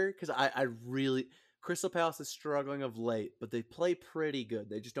middle here because I really Crystal Palace is struggling of late, but they play pretty good.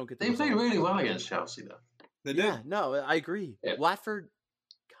 They just don't get. They played really well against Chelsea though. They did. Yeah, no, I agree. Yeah. Watford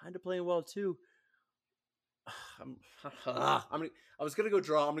kind of playing well too. I was gonna go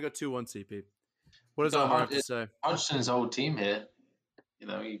draw. I'm gonna go 2-1 CP. What does Omar have to say? Hodgson's old team here. He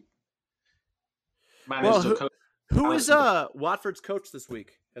managed Well, to coach. who is Watford's coach this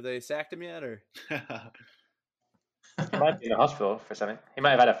week? Have they sacked him yet, or? He might be in the hospital for something. He might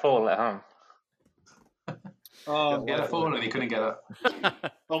have had a fall at home. He had a fall and he couldn't get up.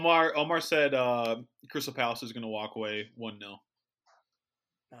 Omar said Crystal Palace is going to walk away 1-0.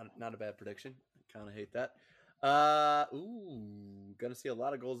 Not a bad prediction. Kind of hate that. Gonna see a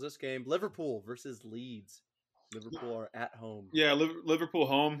lot of goals this game. Liverpool versus Leeds. Liverpool are at home. Yeah, Liverpool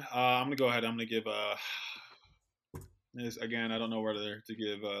home. I'm gonna go ahead. I'm gonna give this again. I don't know whether to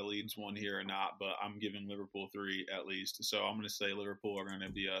give Leeds 1 here or not, but I'm giving Liverpool 3 at least. So I'm gonna say Liverpool are gonna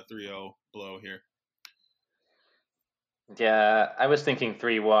be a 3-0 blow here. Yeah, I was thinking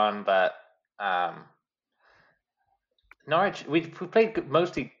 3-1, but Norwich, we played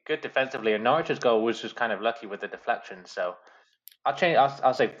mostly good defensively, and Norwich's goal was just kind of lucky with the deflection. So I'll change.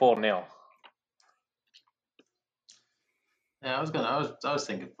 I'll say 4-0. Yeah, I was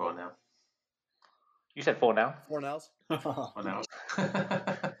thinking 4-0. You said 4-0. 4-0.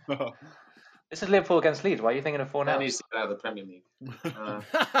 4-0. This is Liverpool against Leeds. Why are you thinking of 4-0? That needs to get out of the Premier League.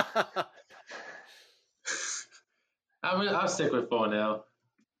 I'll stick with 4-0.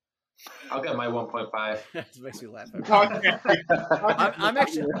 I'll get my 1.5. That makes me laugh. I'm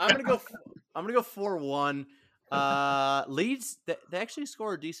gonna go 4-1. Leeds, they actually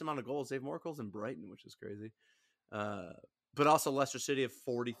score a decent amount of goals. They have more goals than Brighton, which is crazy. But also Leicester City have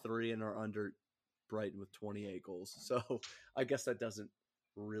 43 and are under Brighton with 28 goals. So I guess that doesn't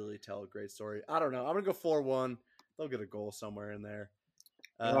really tell a great story. I don't know. I'm gonna go 4-1. They'll get a goal somewhere in there.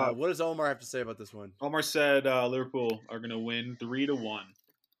 What does Omar have to say about this one? Omar said Liverpool are gonna win 3-1.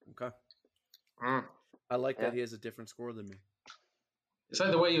 Okay. I like that he has a different score than me. It's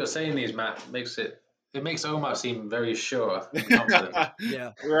like the way you're saying these, Matt, makes Omar seem very sure and confident.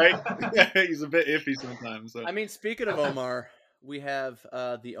 Yeah. Right? He's a bit iffy sometimes. So. I mean, speaking of Omar, we have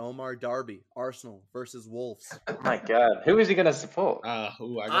the Omar Derby, Arsenal versus Wolves. Oh my God. Who is he going to support?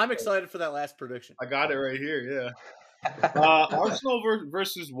 I'm excited for that last prediction. I got it right here, yeah. Arsenal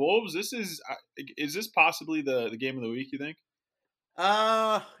versus Wolves. Is this possibly the game of the week, you think?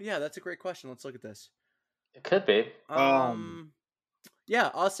 Yeah, that's a great question. Let's look at this. It could be.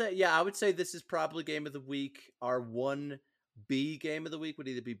 Yeah, I would say this is probably game of the week. Our 1B game of the week would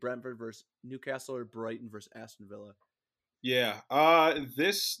either be Brentford versus Newcastle or Brighton versus Aston Villa. Yeah.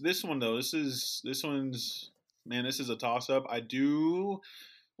 This one though, this is a toss up. I do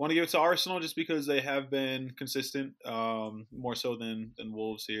want to give it to Arsenal just because they have been consistent, more so than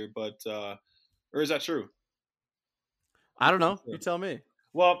Wolves here. But or is that true? I don't know. You tell me.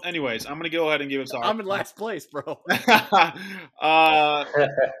 Well, anyways, I'm gonna go ahead and give it to Arsenal. I'm in last place, bro. I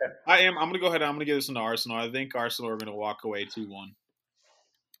am. I'm gonna go ahead. I'm gonna give this one to Arsenal. I think Arsenal are gonna walk away 2-1.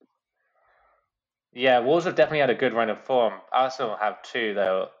 Yeah, Wolves have definitely had a good run of form. Arsenal have 2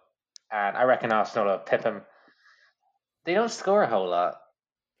 though, and I reckon Arsenal will pip them. They don't score a whole lot.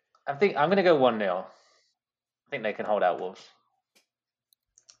 I'm gonna go 1-0. I think they can hold out Wolves.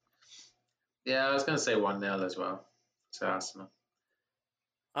 Yeah, I was gonna say 1-0 as well. So Arsenal.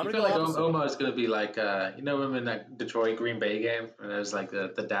 I'm I gonna feel go like Omar's gonna be like you know him in that Detroit Green Bay game, and it was like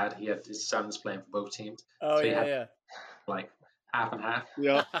the dad. He had his sons playing for both teams. Oh so yeah. Like half and half.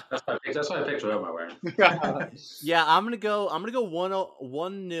 Yeah. That's what I picture Omar wearing. Yeah, I'm gonna go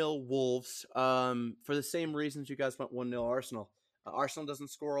 1-0 Wolves. For the same reasons you guys went 1-0 Arsenal. Arsenal doesn't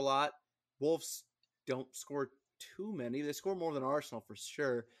score a lot. Wolves don't score too many. They score more than Arsenal for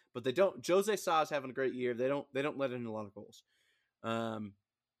sure, but they don't. Jose Sa's having a great year. They don't let in a lot of goals.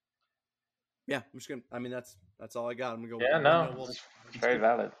 Yeah, I'm just gonna. I mean, that's all I got. I'm gonna go. Yeah, no, it's very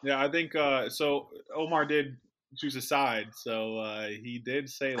valid. Yeah, I think so. Omar did choose a side, so he did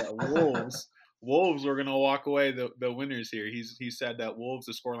say that Wolves were gonna walk away the winners here. He said that Wolves,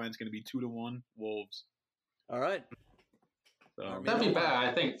 the scoreline is gonna be 2-1 Wolves. All right. So That'd be better,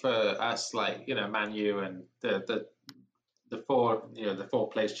 I think, for us, like Man U and the 4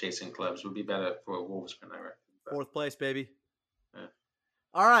 place chasing clubs would be better for a Wolves win, I reckon. But, 4th place, baby. Yeah.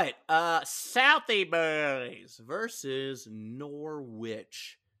 All right. Southie boys versus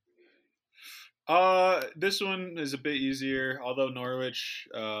Norwich. This one is a bit easier, although Norwich,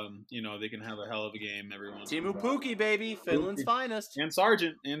 they can have a hell of a game every once in a Timu while. Pukki, baby, Finland's finest. And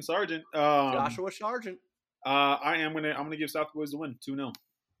Sargent. Joshua Sargent. I'm gonna give South Boys the win, 2-0.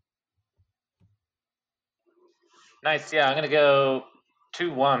 Nice. Yeah, I'm gonna go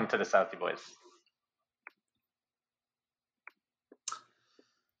 2-1 to the Southie boys.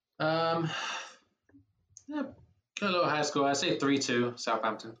 Yeah, go a little high score. I say 3-2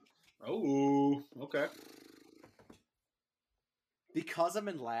 Southampton. Oh, okay. Because I'm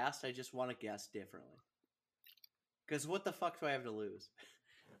in last, I just want to guess differently. Because what the fuck do I have to lose?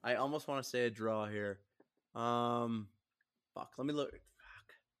 I almost want to say a draw here. Fuck. Let me look. Fuck.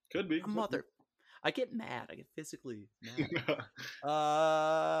 Could be. Mother. I get mad. I get physically mad.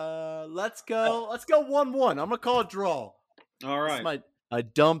 Let's go 1-1. I'm gonna call it draw. All right. This is my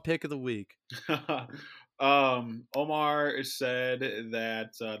dumb pick of the week. Omar said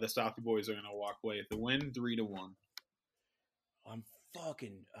that the Southie boys are gonna walk away with the win, 3-1. I'm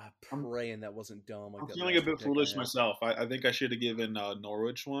fucking praying that wasn't dumb. Like I'm that feeling a last bit pick I foolish had. myself. I think I should have given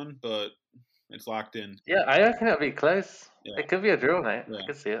Norwich one, but it's locked in. Yeah, I reckon it'll be close. Yeah. It could be a draw, mate. Yeah. I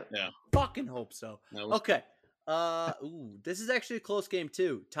could see it. Yeah. Fucking hope so. That was Okay. This is actually a close game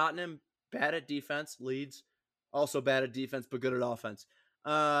too. Tottenham bad at defense. Leeds also bad at defense, but good at offense.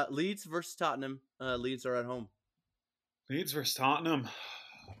 Leeds versus Tottenham. Leeds are at home. Leeds versus Tottenham.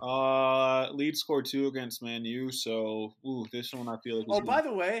 Leeds scored 2 against Man U, so this one I feel like. Oh, by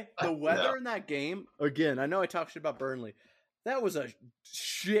the way, the weather in that game again. I know I talked shit about Burnley. That was a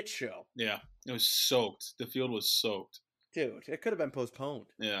shit show. Yeah, it was soaked. The field was soaked. Dude, it could have been postponed.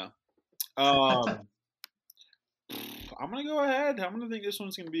 Yeah. I'm gonna go ahead. I'm gonna think this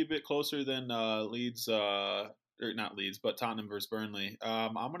one's gonna be a bit closer than Leeds, or not Leeds, but Tottenham versus Burnley.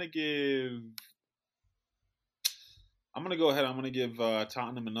 I'm gonna go ahead. I'm gonna give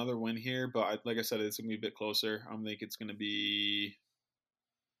Tottenham another win here, but like I said, it's gonna be a bit closer. I think it's gonna be.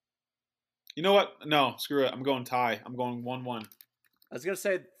 You know what? No, screw it. I'm going tie. I'm going 1-1. I was gonna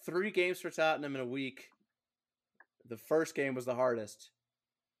say 3 games for Tottenham in a week. The first game was the hardest.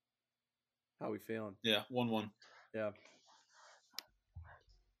 How we feeling? Yeah, 1-1. Yeah.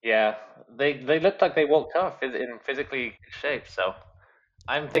 Yeah, they looked like they walked off in physically shape. So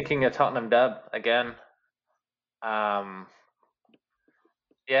I'm thinking a Tottenham dub again.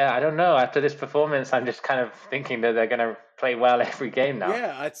 Yeah, I don't know. After this performance, I'm just kind of thinking that they're going to play well every game now.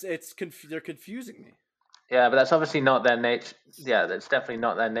 Yeah, they're confusing me. Yeah, but that's obviously not their nature. Yeah, that's definitely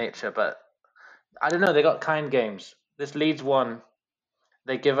not their nature. But I don't know. They got kind games. This Leeds one,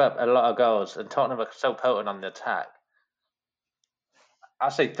 they give up a lot of goals, and Tottenham are so potent on the attack.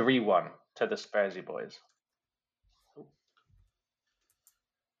 I'll say 3-1 to the Spursy boys.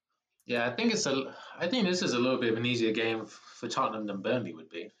 Yeah, I think this is a little bit of an easier game for Tottenham than Burnley would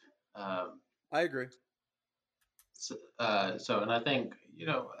be. I agree. And I think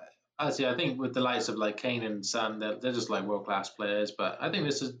honestly, I think with the likes of like Kane and Son, they're just like world class players. But I think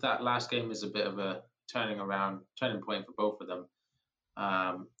that last game is a bit of a turning point for both of them.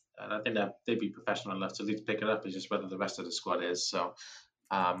 And I think that they'd be professional enough to at least pick it up. It's just whether the rest of the squad is. So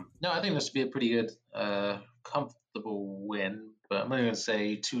no, I think this would be a pretty good, comfortable win. But I'm going to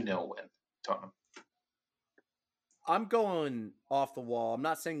say 2-0 win, Tottenham. I'm going off the wall. I'm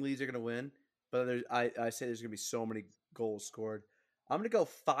not saying Leeds are going to win, but I say there's going to be so many goals scored. I'm going to go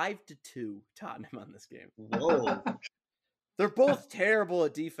 5-2 Tottenham on this game. Whoa. They're both terrible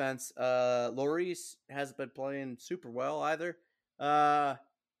at defense. Lloris hasn't been playing super well either.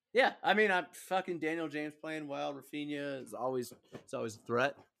 Yeah, I mean, I'm fucking Daniel James playing well. Rafinha is always a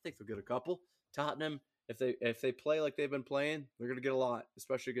threat. I think they'll get a couple. Tottenham, if they play like they've been playing, they're going to get a lot,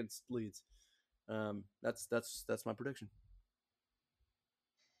 especially against Leeds. That's my prediction.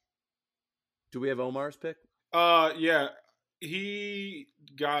 Do we have Omar's pick? Yeah. He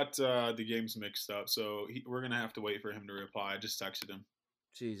got the games mixed up, so we're gonna have to wait for him to reply. I just texted him.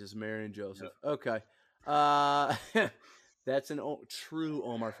 Jesus, Mary and Joseph. Yep. Okay. That's in true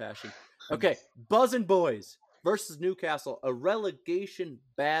Omar fashion. Okay, Buzzin' Boys versus Newcastle. A relegation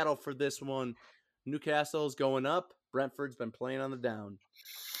battle for this one. Newcastle's going up. Brentford's been playing on the down.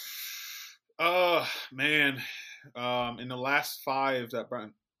 Man. In the last 5 that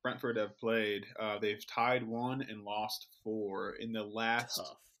Brentford have played, they've tied 1 and lost 4. In the last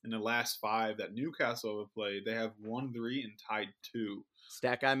 5 that Newcastle have played, they have won 3 and tied 2.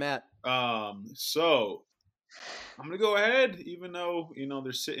 Stat guy Matt. So I'm gonna go ahead, even though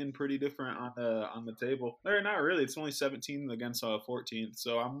they're sitting pretty different on the table. They're not really. It's only 17 against 14th.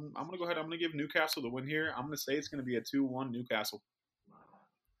 So I'm gonna go ahead. I'm gonna give Newcastle the win here. I'm gonna say it's gonna be a 2-1 Newcastle.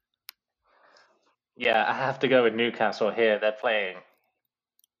 Yeah, I have to go with Newcastle here. They're playing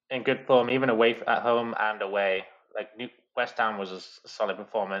in good form, even away at home and away. Like West Ham was a solid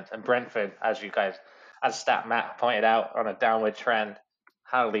performance, and Brentford, as Stat Matt pointed out, on a downward trend,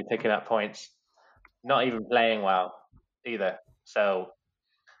 hardly picking up points, not even playing well either. So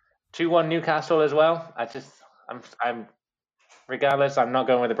 2-1 Newcastle as well. I'm regardless, I'm not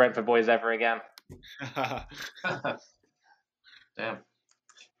going with the Brentford boys ever again. Damn.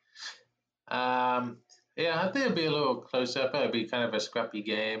 Yeah, I think it'd be a little closer. I bet it'd be kind of a scrappy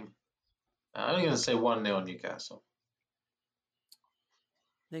game. I'm going to say 1-0 Newcastle.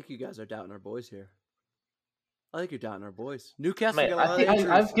 I think you guys are doubting our boys here. I think you're doubting our boys. Newcastle. Mate,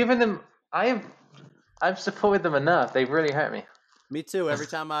 I've given them. I've supported them enough. They've really hurt me. Me too. Every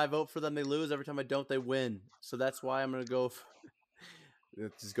time I vote for them, they lose. Every time I don't, they win. So that's why I'm going to go.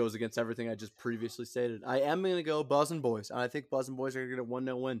 It just goes against everything I just previously stated. I am going to go Buzzin' Boys. And I think Buzzin' Boys are going to get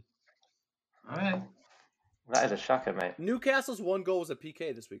a 1-0 win. All right. That is a shocker, mate. Newcastle's 1 goal was a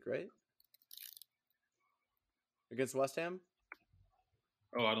PK this week, right? Against West Ham?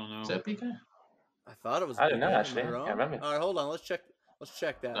 Oh, I don't know. Is that PK? I thought it was. I don't know, PK. Am actually. I I wrong? can't remember. All right, hold on. Let's check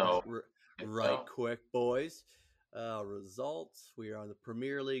that No. right No. quick, boys. Results. We are on the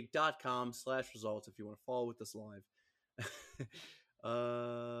PremierLeague.com/results if you want to follow with us live.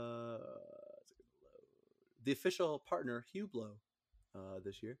 The official partner, Hublot,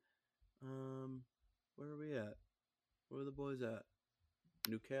 this year. Where are we at? Where are the boys at?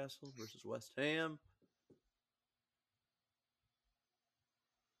 Newcastle versus West Ham.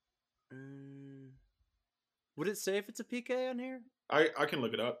 Would it say if it's a PK on here? I can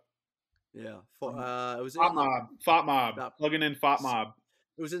look it up. Yeah. It was Fop in the Mob. Fop Mob. Stop. Plugging in Fop Mob.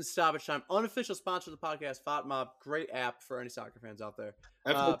 It was in stoppage time. Unofficial sponsor of the podcast, Fot Mob. Great app for any soccer fans out there.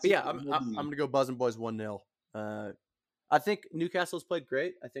 But yeah, I'm gonna go Buzzing Boys 1-0. I think Newcastle's played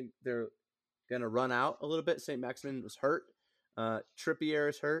great. I think they're gonna run out a little bit. St. Maximin was hurt. Trippier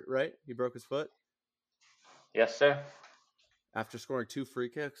is hurt, right? He broke his foot Yes, sir. after scoring 2 free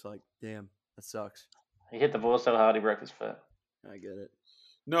kicks. Like, damn, that sucks. He hit the ball so hard he broke his foot. I get it.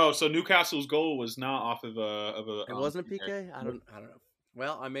 No, so Newcastle's goal was not off of a. It wasn't a PK. I don't know.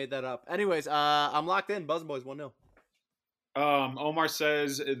 Well, I made that up. Anyways, I'm locked in. Buzzing Boys 1-0. Omar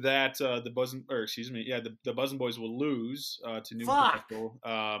says that the Buzzing Boys will lose to Newcastle.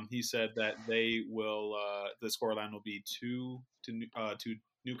 He said that they will. The scoreline will be 2 to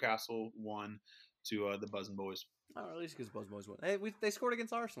Newcastle, 1 to the Buzzing Boys. Oh, at least because Buzzing Boys won. Hey, they scored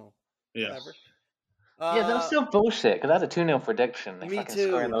against Arsenal. Yeah. Whatever. Yeah, that was still bullshit because I had a 2-0 prediction. They Me fucking too.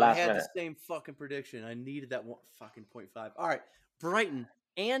 scored in the I last had minute. the same fucking prediction. I needed that one fucking 0.5. All right, Brighton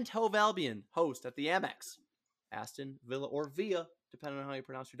and Hove Albion host at the Amex. Aston Villa or Villa, depending on how you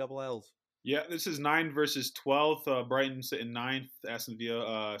pronounce your double L's. Yeah, this is 9 versus 12th. Brighton sitting 9th, Aston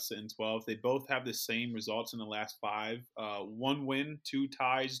Villa sitting 12th. They both have the same results in the last 5. 1 win, 2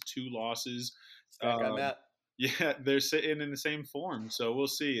 ties, 2 losses. That guy Matt. Yeah, they're sitting in the same form, so we'll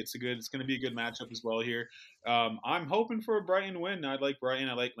see. It's going to be a good matchup as well here. I'm hoping for a Brighton win. I like Brighton.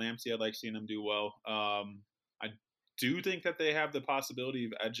 I like Lamptey. I like seeing them do well. I do think that they have the possibility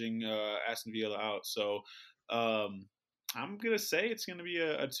of edging Aston Villa out. So I'm gonna say it's gonna be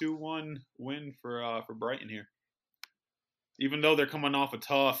a 2-1 win for Brighton here, even though they're coming off a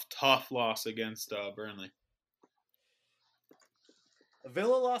tough loss against Burnley.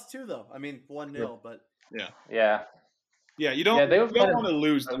 Villa lost 2 though. I mean 1-0, but Yeah. You don't they were want to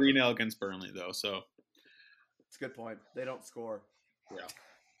lose 3-0 against Burnley though. So it's a good point. They don't score.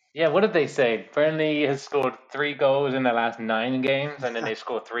 Yeah, what did they say? Burnley has scored 3 goals in the last 9 games, and then they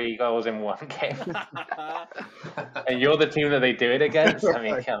score 3 goals in 1 game. And you're the team that they do it against? I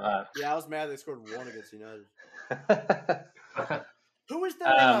mean, come on. Yeah, I was mad they scored 1 against United. Who is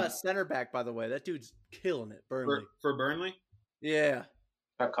that center back, by the way? That dude's killing it, Burnley. For Burnley? Yeah.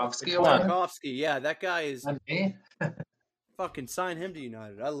 Tarkovsky. Yeah, that guy is... Fucking sign him to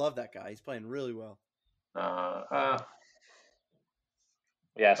United. I love that guy. He's playing really well.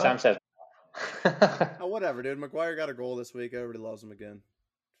 Yeah, Sam says. Oh, whatever, dude. Maguire got a goal this week. Everybody loves him again.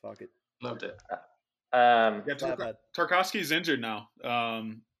 Fuck it. Loved it. Tarkovsky's injured now.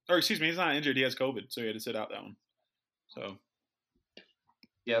 Or excuse me, he's not injured. He has COVID, so he had to sit out that one. So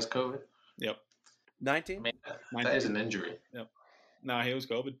he has COVID? Yep. 19? I mean, that is an injury. Yep. Nah, he was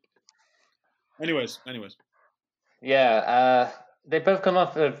COVID. Anyways. Yeah, they both come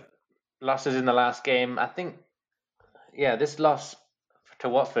off of losses in the last game. I think, this loss to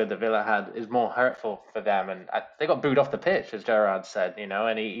Watford that Villa had is more hurtful for them. And they got booed off the pitch, as Gerrard said,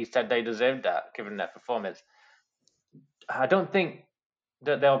 and he said they deserved that, given their performance. I don't think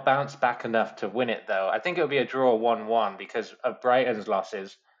that they'll bounce back enough to win it, though. I think it'll be a draw 1-1 because of Brighton's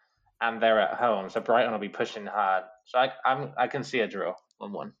losses, and they're at home. So Brighton will be pushing hard. So I can see a draw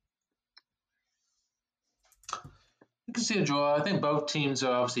 1-1. You can see a draw. I think both teams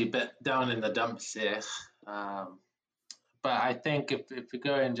are obviously a bit down in the dumps here. But I think if we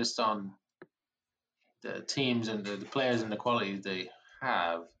go in just on the teams and the players and the quality they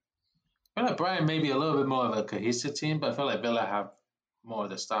have, I feel like Brighton may be a little bit more of a cohesive team, but I feel like Villa have more of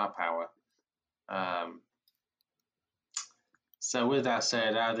the star power. So with that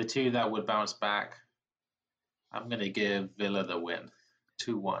said, out of the two that would bounce back, I'm going to give Villa the win,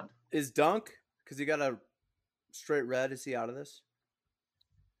 2-1. Is Dunk, because he got a straight red, is he out of this?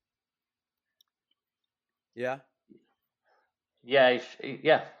 Yeah? Yeah,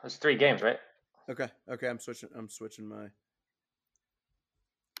 it's 3 games, right? Okay, I'm switching my...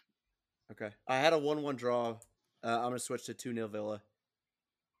 Okay, I had a 1-1 draw. I'm going to switch to 2-0 Villa.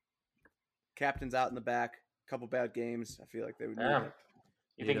 Captain's out in the back. Couple bad games. I feel like they would need it.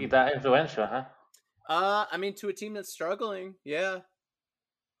 You think he's that influential, huh? I mean, to a team that's struggling, yeah.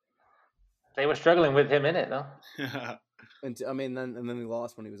 They were struggling with him in it, though. And then he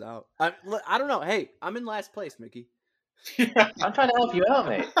lost when he was out. I don't know. Hey, I'm in last place, Mickey. I'm trying to help you out,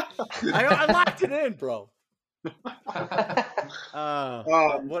 mate. I locked it in, bro. What's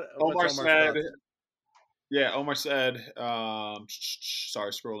Omar Omar's said, thoughts? yeah, Omar said,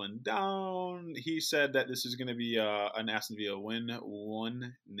 sorry, scrolling down. He said that this is going to be an Aston Villa win,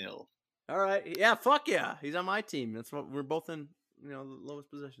 1-0. All right. Yeah, fuck yeah. He's on my team. That's what we're both in, the lowest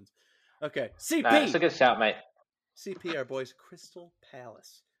positions. Okay. CP. That's a good shout, mate. CP, our boys, Crystal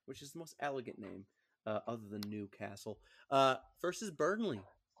Palace, which is the most elegant name other than Newcastle, versus Burnley.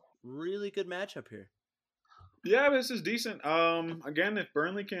 Really good matchup here. Yeah, this is decent. Again, if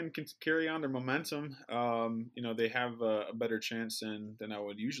Burnley can carry on their momentum, they have a better chance than I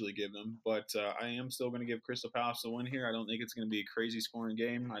would usually give them. But I am still going to give Crystal Palace a win here. I don't think it's going to be a crazy scoring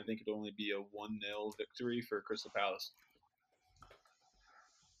game. I think it'll only be a 1-0 victory for Crystal Palace.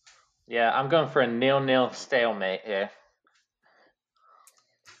 Yeah, I'm going for a 0-0 stalemate here.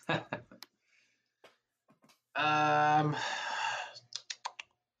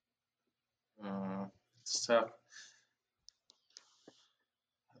 So I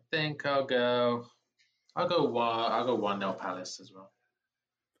think I'll go 1-0 Palace as well.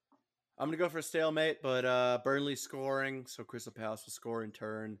 I'm going to go for a stalemate, but Burnley scoring, so Crystal Palace will score in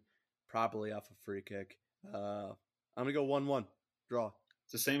turn, probably off a free kick. I'm going to go 1-1, draw.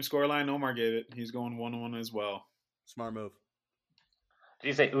 It's the same scoreline Omar gave it. He's going 1-1 as well. Smart move. Did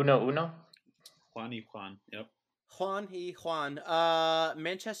you say uno? Juan. Yep. Juan.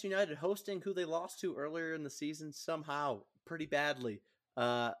 Manchester United hosting who they lost to earlier in the season somehow, pretty badly.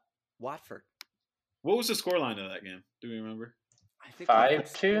 Watford. What was the scoreline of that game? Do we remember? I think 5-2? I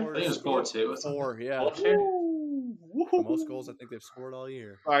think it was 4-2. 4, yeah. 4-2? The most goals I think they've scored all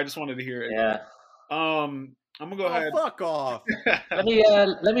year. I just wanted to hear it. Yeah. I'm gonna go ahead. Fuck off. Let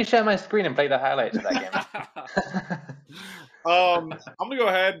me share my screen and play the highlights of that game. I'm gonna go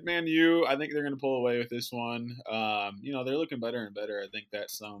ahead, Man U. I think they're gonna pull away with this one. They're looking better and better. I think that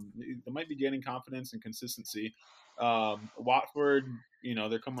they might be gaining confidence and consistency. Watford,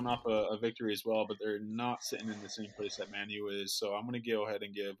 they're coming off a victory as well, but they're not sitting in the same place that Man U is. So I'm gonna go ahead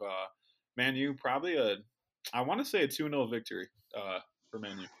and give Man U probably I want to say a 2-0 victory for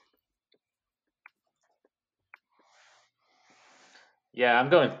Man U. Yeah, I'm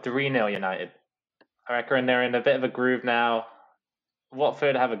going 3-0 United. I reckon they're in a bit of a groove now.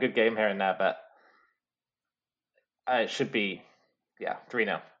 Watford have a good game here and there, but it should be,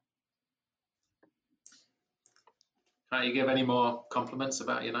 3-0. Can't you give any more compliments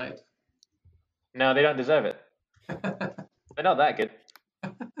about United? No, they don't deserve it. They're not that good.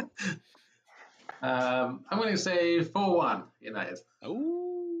 I'm going to say 4-1 United.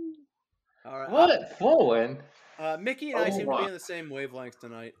 Ooh. All right. What? 4-1? Mickey and I seem to be on the same wavelength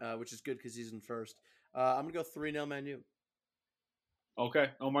tonight, which is good because he's in first. I'm going to go 3-0 Man U.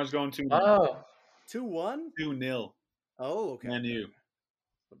 Okay. Omar's going 2-0. Oh. 2-1? 2-0. Oh, okay. Man U.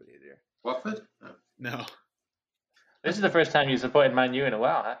 A little bit easier. Watford? No. This is the first time you supported Man U in a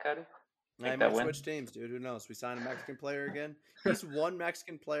while, huh, Cody? I might switch teams, dude. Who knows? We signed a Mexican player again. He's one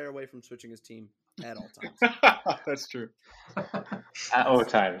Mexican player away from switching his team at all times. That's true. At all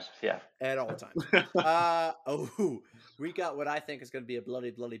times, yeah. At all times. We got what I think is going to be a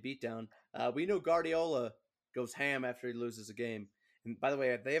bloody, bloody beatdown. We know Guardiola goes ham after he loses a game. And by the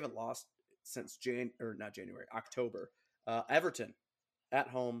way, they haven't lost since October. Everton at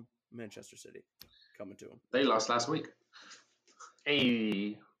home, Manchester City coming to them. They lost last week.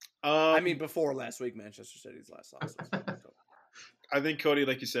 Hey. Before last week, Manchester City's last loss. I think, Cody,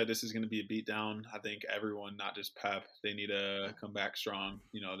 like you said, this is going to be a beatdown. I think everyone, not just Pep, they need to come back strong.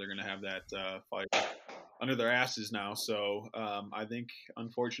 They're going to have that fight under their asses now. So I think,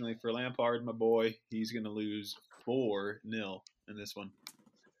 unfortunately for Lampard, my boy, he's going to lose 4-0 in this one.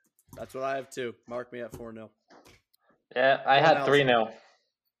 That's what I have too. Mark me at 4-0. Yeah, I had 3-0.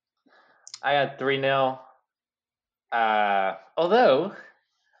 I had 3-0. Although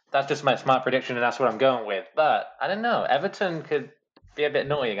that's just my smart prediction, and that's what I'm going with. But I don't know. Everton could be a bit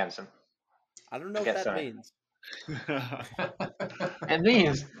naughty against them. I don't know what that means.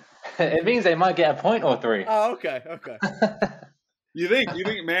 It means they might get a point or 3. Oh, okay. You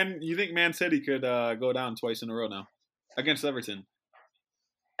think Man City could go down twice in a row now against Everton?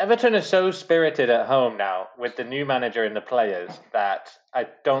 Everton is so spirited at home now with the new manager and the players that I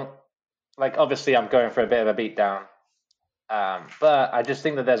don't like. Obviously, I'm going for a bit of a beatdown, but I just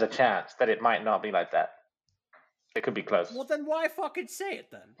think that there's a chance that it might not be like that. It could be close. Well, then why fucking say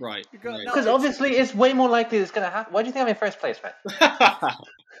it then? Right. Because obviously it's way more likely it's going to happen. Why do you think I'm in first place, man?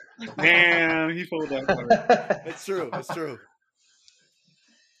 Man, he pulled that card. It's true.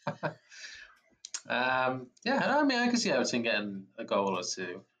 Yeah, I mean, I can see Everton getting a goal or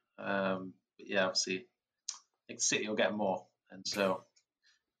two. But yeah, obviously, I think City will get more. And so,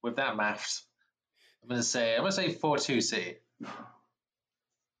 with that maths, I'm gonna say 4-2 City.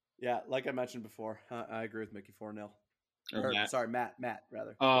 Yeah, like I mentioned before, I agree with Mickey 4-0. Or Or Matt. sorry, Matt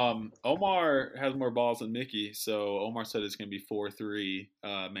rather. Omar has more balls than Mickey, so Omar said it's gonna be 4-3.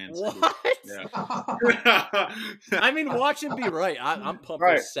 Man City. What? Yeah. I mean, watch him be right. I'm pumped for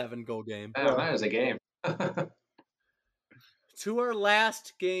a Right. 7-goal game. Damn, that was a game. To our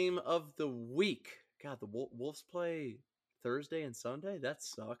last game of the week. God, the Wolves play Thursday and Sunday. That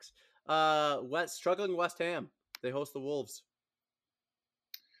sucks. Struggling West Ham. They host the Wolves.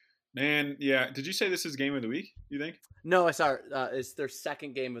 Man, yeah. Did you say this is game of the week? You think? No, sorry. It's their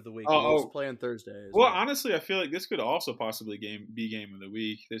second game of the week. Oh, Wolves play on Thursday. Well, honestly, I feel like this could also possibly be game of the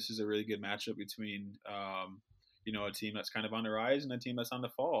week. This is a really good matchup between, a team that's kind of on the rise and a team that's on the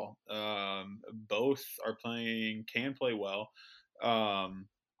fall. Both can play well. The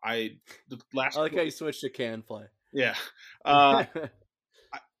last. I like how you switched to can play. Yeah. I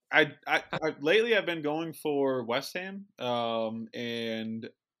lately I've been going for West Ham, and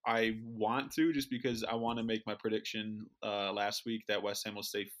I want to just because I want to make my prediction last week that West Ham will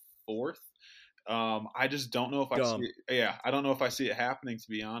stay fourth. I just don't know if I see it. Yeah, I don't know if I see it happening, to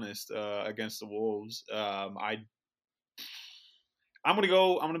be honest, against the Wolves. I'm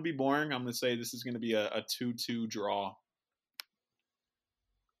gonna be boring. I'm gonna say this is gonna be a 2-2 draw.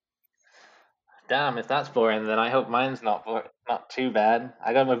 Damn, if that's boring, then I hope mine's not too bad.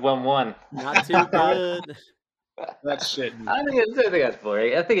 I got with 1-1. Not too good. That's shit. I don't think that's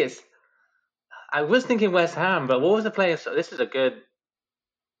boring. I think it's. I was thinking West Ham, but what was the player? So this is a good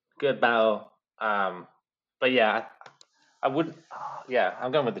battle. But yeah, I would. Yeah,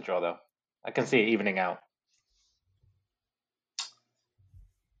 I'm going with the draw though. I can see it evening out.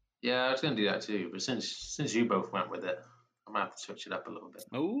 Yeah, I was going to do that too, but since you both went with it, I'm going to have to switch it up a little bit.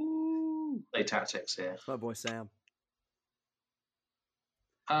 Ooh. Play tactics here. My boy Sam.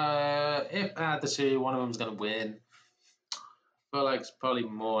 If I had to say one of them's going to win, I feel like it's probably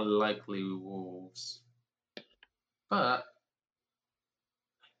more likely Wolves. But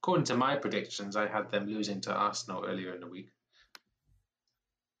according to my predictions, I had them losing to Arsenal earlier in the week.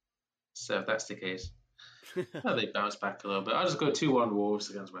 So if that's the case, they bounce back a little bit. I'll just go 2-1 Wolves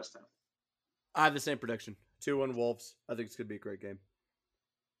against West Ham. I have the same prediction. 2-1 Wolves. I think it's going to be a great game.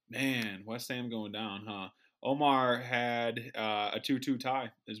 Man, West Ham going down, huh? Omar had a 2-2 tie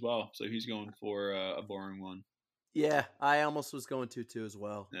as well, so he's going for a boring one. Yeah, I almost was going 2-2 as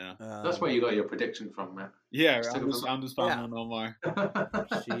well. Yeah, that's where you got your prediction from, Matt. Yeah, I'm just following Omar.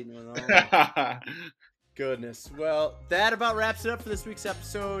 Cheating with Omar. Goodness. Well, that about wraps it up for this week's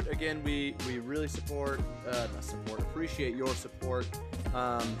episode. Again, we really appreciate your support.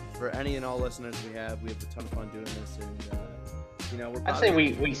 For any and all listeners we have a ton of fun doing this, and I'd say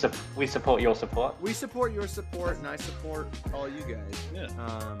we support your support. We support your support, and I support all you guys.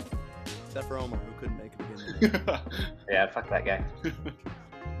 Yeah. Except for Omar, who couldn't make it again. Yeah, fuck that guy.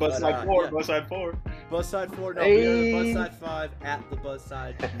 Buzz side 4. Buzz side 4. Buzz side 4. No, we are the Buzz side 5 at the Buzz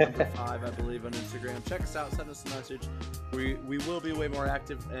side number 5, I believe, on Instagram. Check us out. Send us a message. We will be way more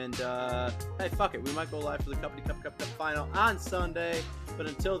active. And hey, fuck it. We might go live for the Company Cup final on Sunday. But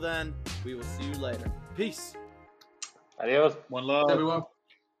until then, we will see you later. Peace. Adios. One love, everyone.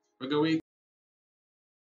 Have a good week.